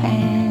in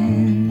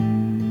Japan.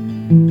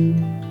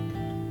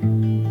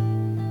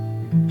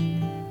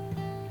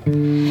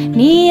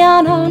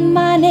 Neon on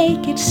my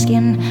naked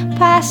skin,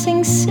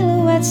 passing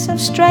silhouettes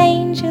of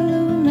strange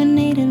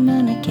illuminated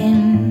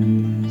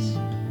mannequins.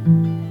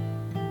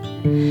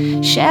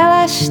 Shall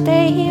I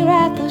stay here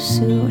at the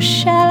zoo?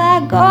 Shall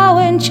I go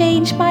and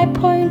change my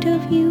point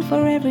of view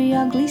for every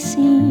ugly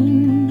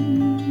scene?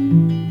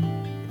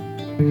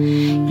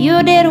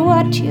 You did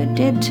what you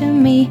did to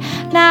me,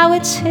 now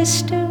it's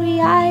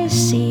history I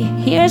see.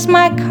 Here's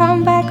my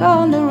comeback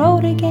on the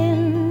road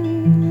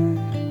again.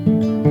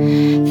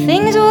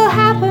 Things will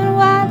happen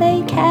while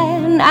they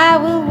can. I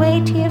will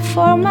wait here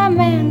for my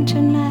man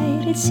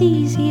tonight. It's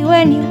easy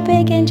when you're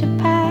big in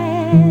Japan.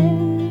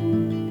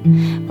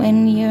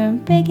 When you're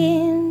big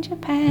in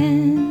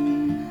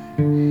Japan.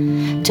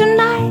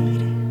 Tonight,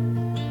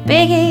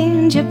 big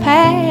in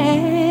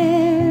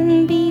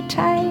Japan. Be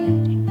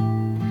tight,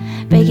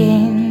 big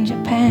in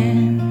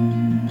Japan.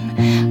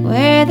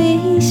 Where the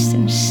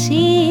eastern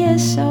sea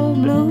is so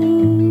blue.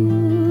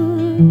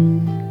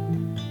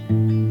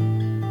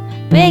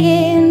 Big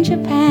in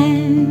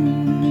Japan.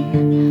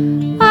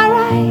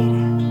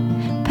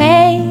 Alright,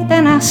 pay,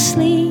 then I'll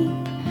sleep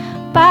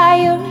by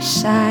your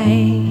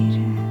side.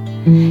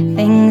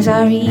 Things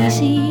are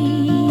easy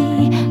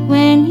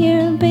when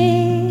you're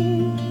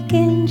big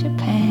in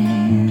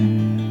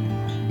Japan.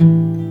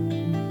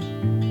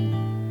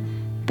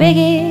 Big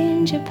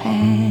in Japan.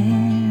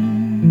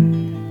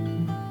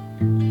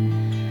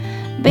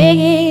 Big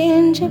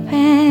in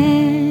Japan.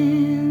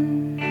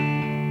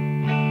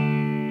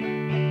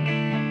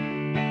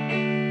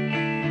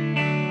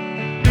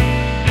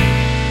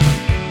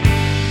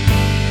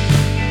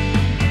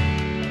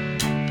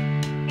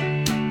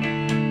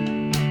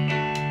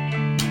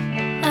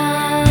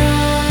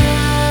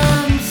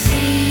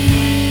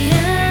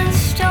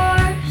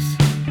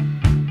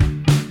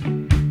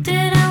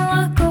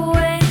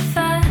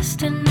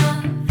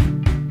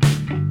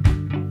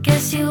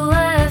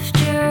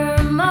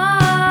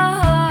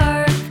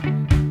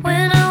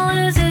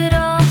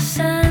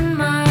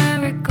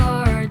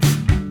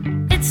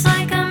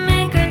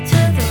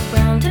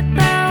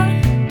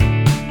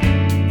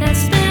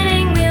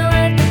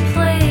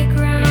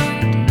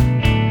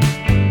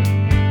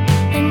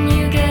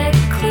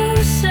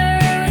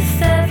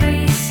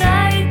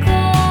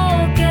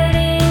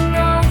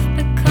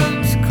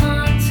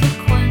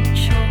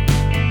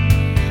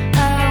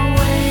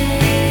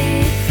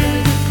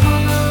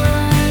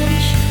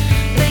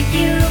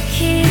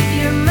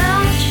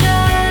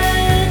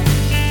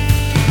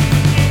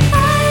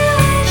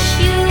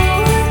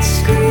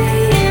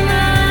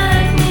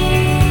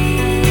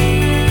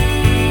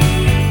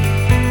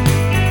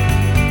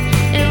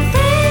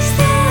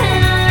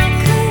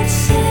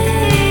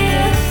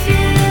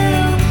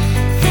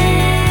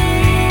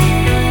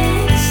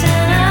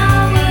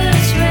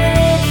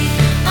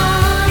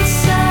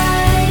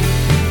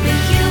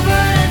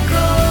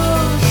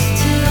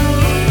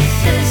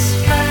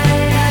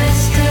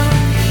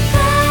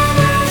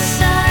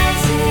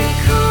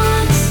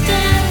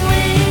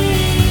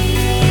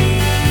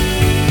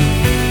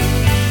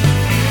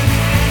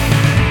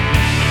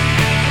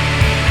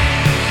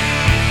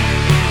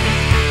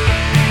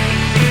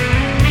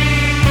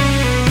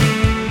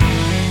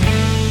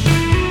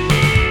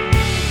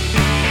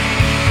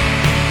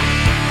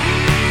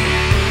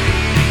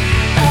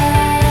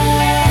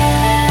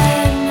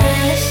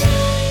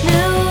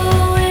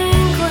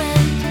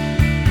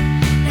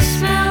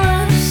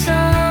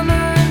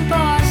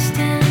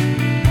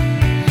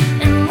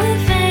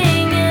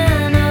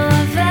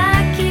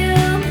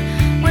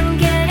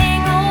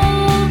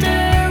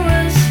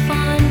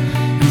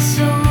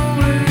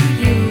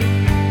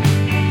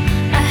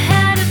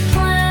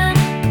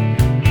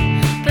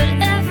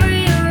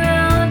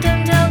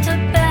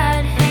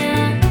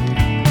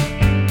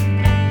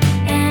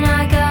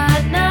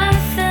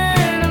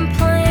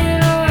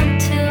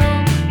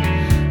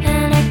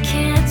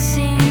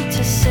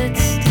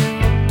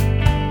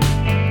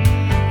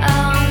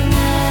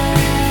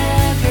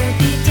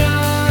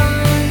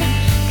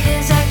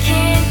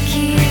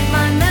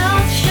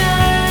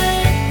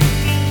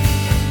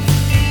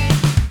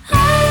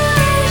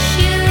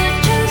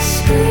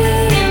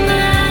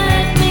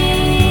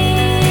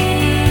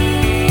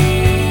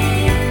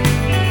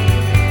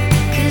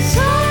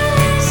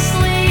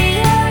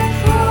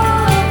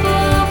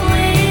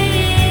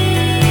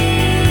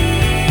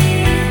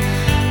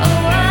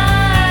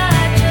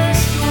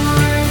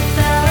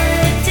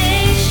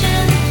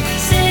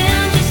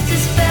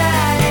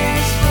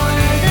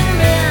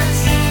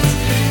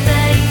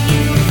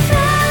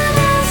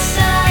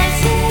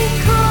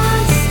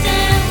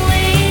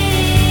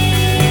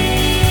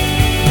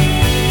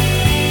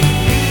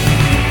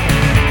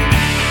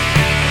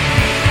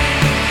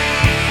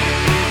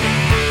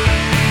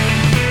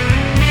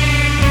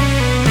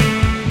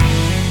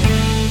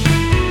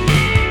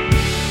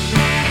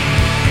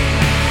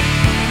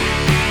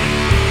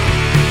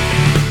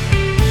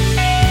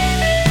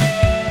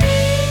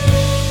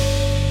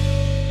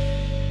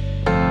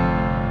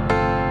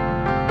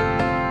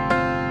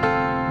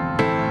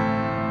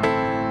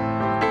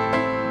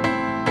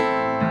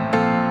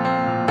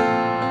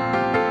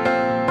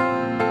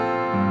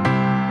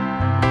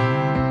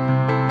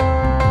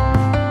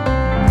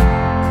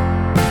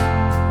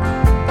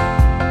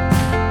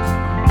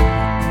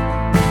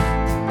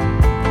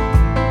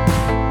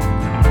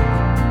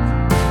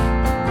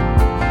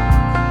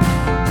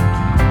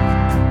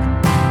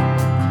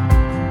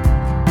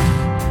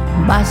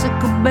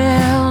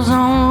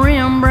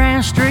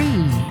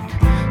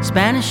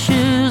 Spanish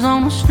shoes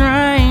on a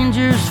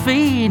stranger's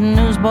feet,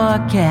 newsboy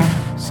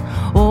cats,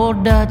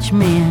 old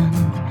Dutchmen,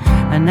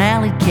 an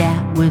alley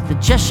cat with a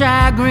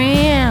Cheshire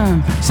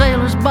grin,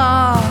 sailors'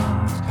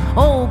 bars,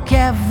 old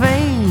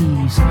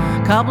cafes,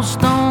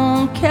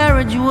 cobblestone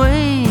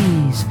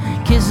carriageways,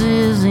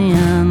 kisses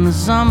in the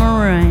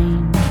summer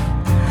rain,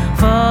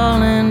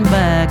 falling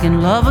back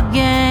in love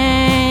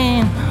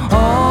again.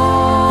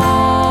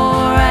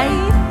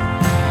 Alright,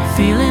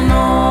 feeling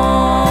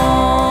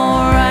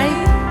alright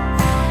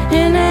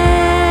in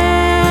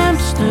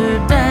Amsterdam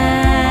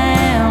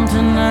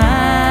tonight.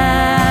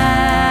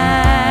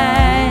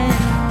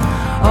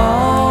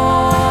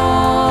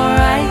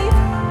 Alright,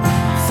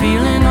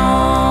 feeling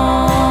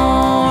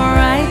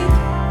alright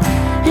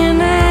in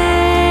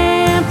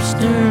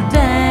Amsterdam,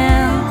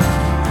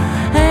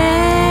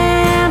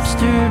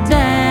 Amsterdam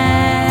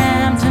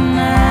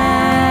tonight.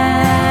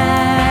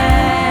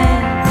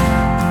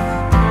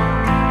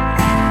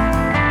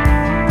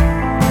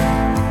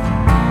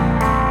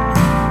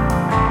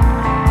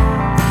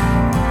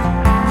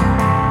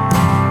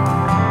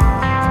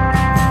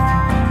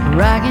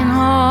 Rocking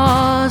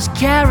horse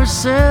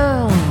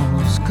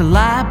carousels,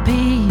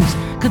 calliopes,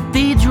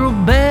 cathedral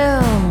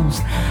bells,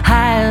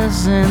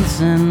 hyacinths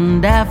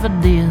and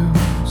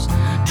daffodils,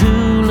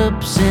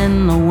 tulips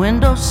in the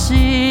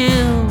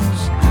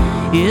windowsills.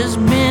 It's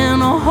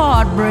been a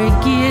heartbreak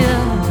year.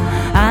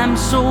 I'm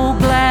so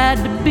glad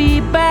to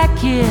be back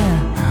here,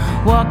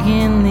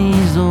 walking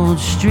these old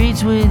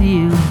streets with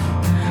you,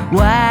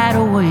 wide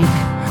awake,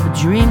 a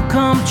dream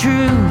come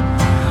true.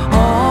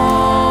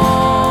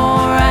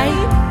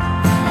 Alright,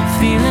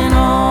 feeling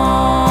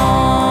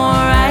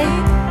alright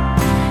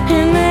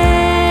in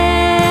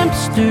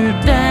Amsterdam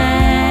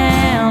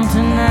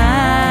tonight.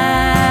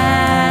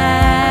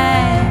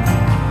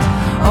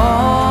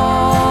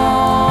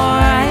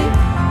 Alright,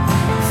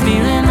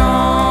 feeling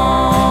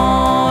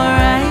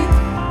alright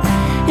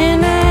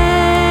in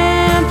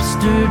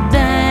Amsterdam,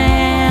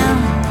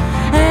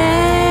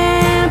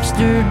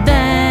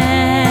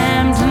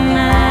 Amsterdam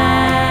tonight.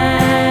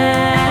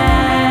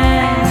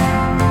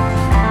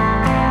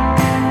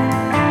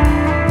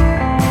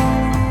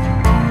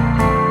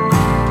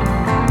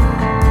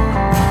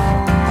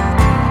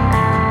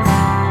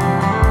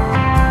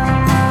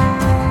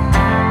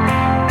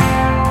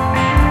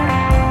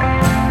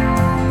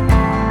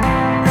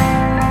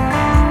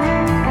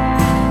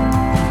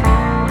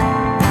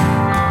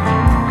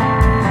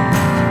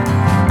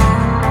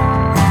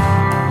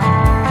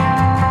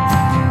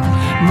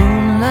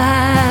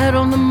 Moonlight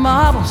on the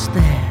marble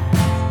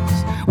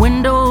stairs,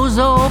 windows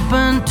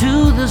open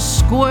to the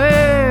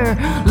square,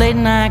 late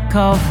night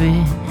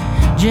coffee,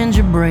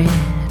 gingerbread,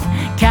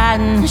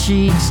 cotton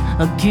sheets,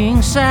 a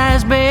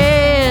king-size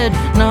bed.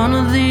 None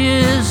of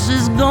this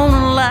is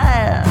gonna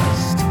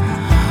last,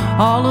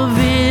 all of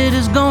it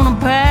is gonna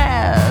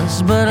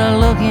pass. But I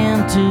look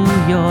into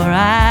your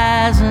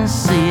eyes and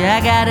see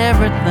I got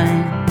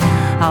everything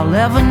I'll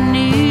ever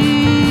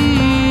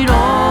need.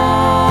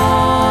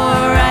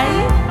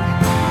 Alright,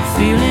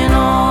 feeling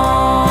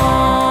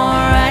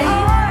alright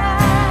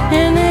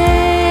in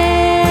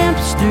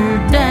Amsterdam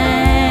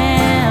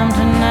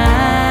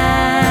tonight.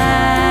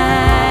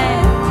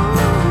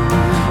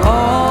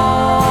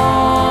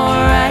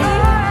 Alright,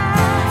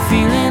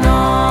 feeling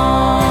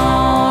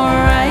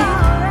alright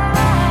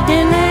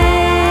in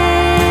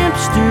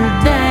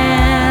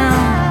Amsterdam,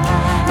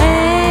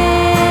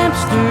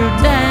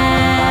 Amsterdam.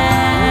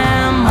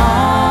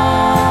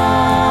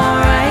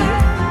 Alright,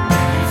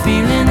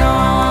 feeling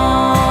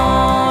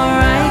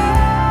alright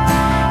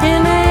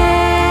in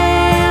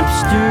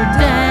Amsterdam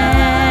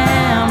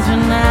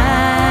tonight.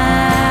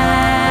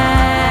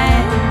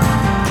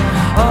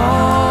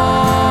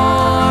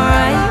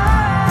 Alright,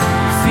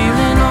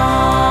 feeling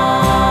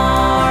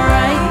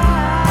alright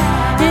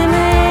in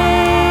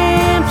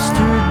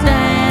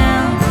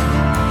Amsterdam,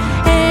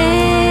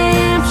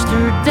 Amsterdam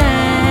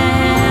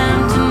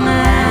tonight.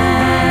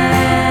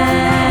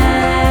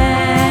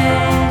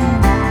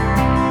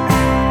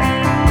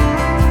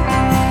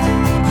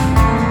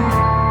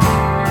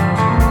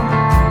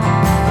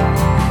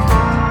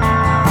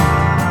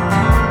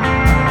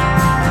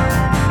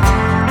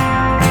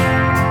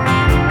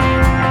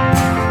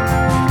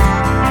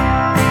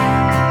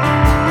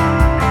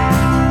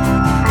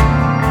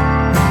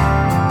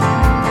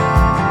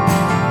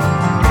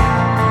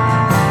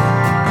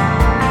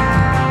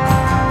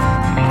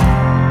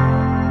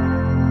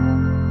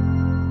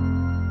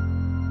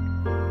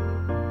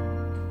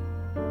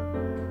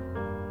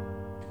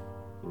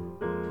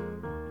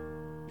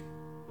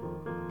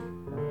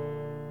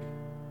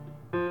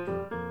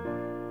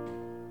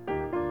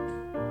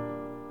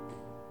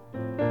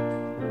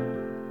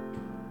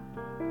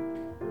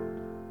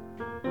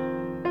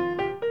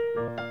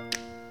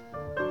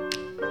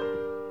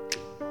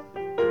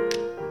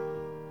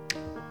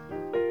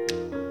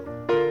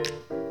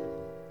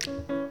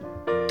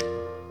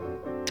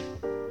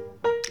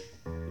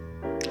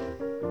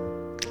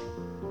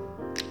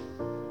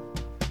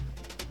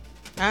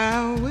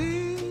 I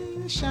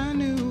wish I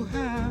knew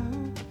how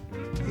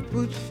it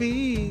would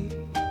feel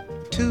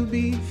to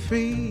be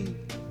free.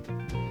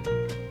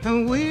 I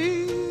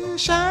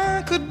wish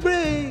I could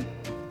break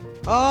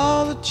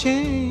all the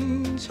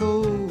chains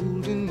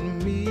holding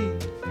me.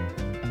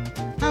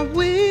 I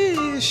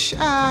wish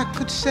I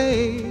could say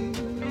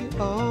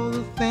all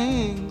the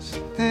things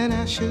that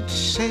I should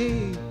say.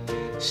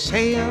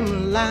 Say them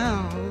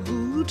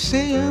loud,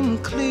 say them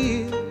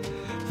clear,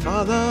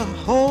 for the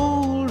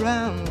whole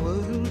round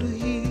world to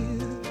hear.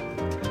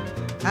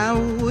 I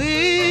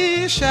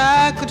wish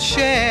I could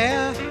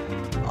share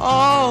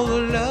all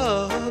the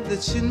love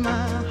that's in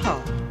my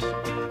heart.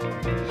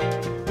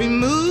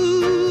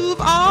 Remove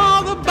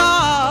all the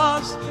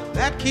bars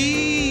that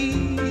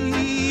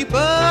keep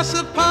us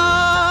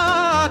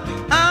apart.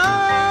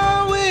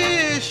 I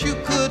wish you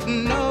could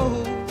know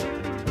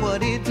what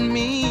it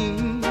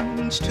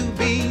means to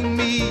be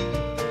me.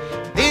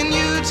 Then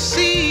you'd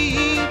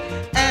see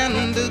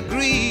and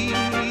agree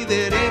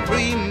that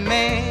every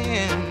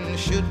man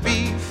should be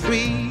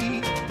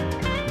free.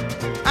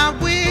 I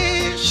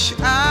wish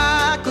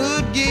I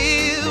could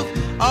give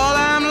all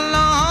I'm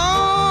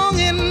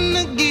longing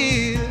to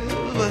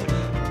give.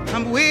 I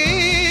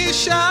wish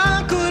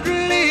I could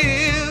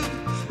live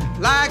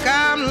like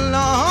I'm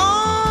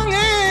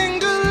longing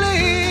to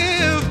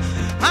live.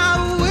 I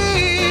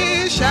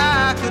wish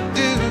I could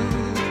do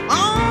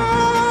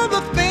all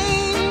the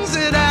things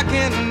that I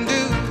can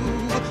do,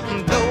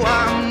 though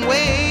I'm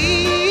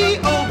way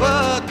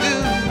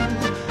overdue.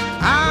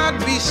 I'd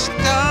be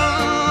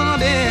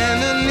starting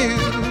anew.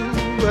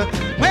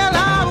 Well,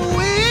 I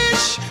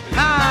wish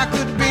I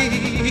could be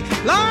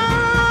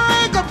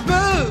like a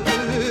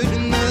bird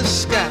in the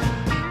sky.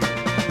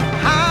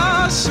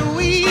 How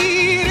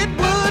sweet it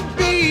would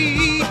be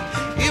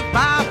if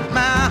by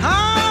my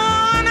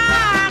heart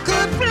I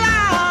could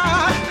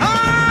fly.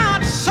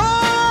 I'd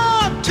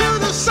soar to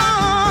the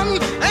sun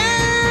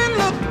and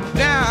look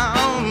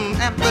down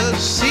at the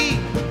sea.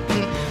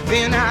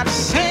 Then I'd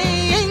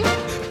sing,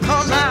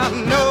 'cause I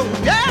know,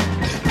 yeah.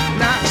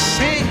 And I'd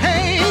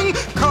sing,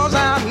 'cause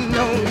I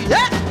know,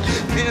 yeah.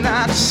 And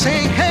I'd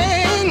sing,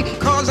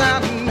 'cause I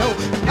know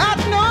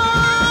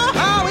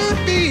how it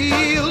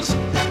feels.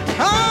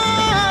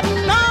 I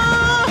know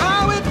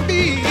how it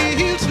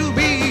feels to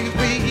be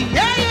free.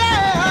 Yeah,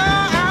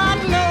 yeah, I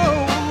know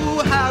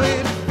how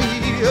it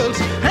feels.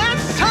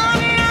 Yes, I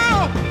know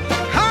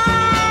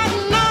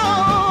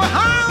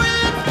how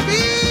it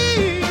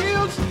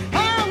feels.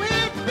 How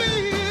it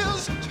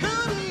feels to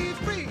be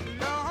free.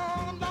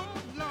 Lord,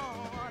 Lord,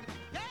 Lord.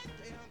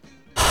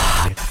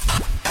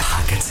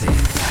 הקצה.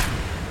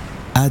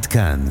 עד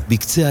כאן,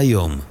 בקצה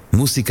היום,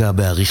 מוסיקה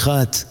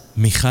בעריכת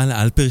מיכל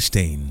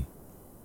אלפרשטיין.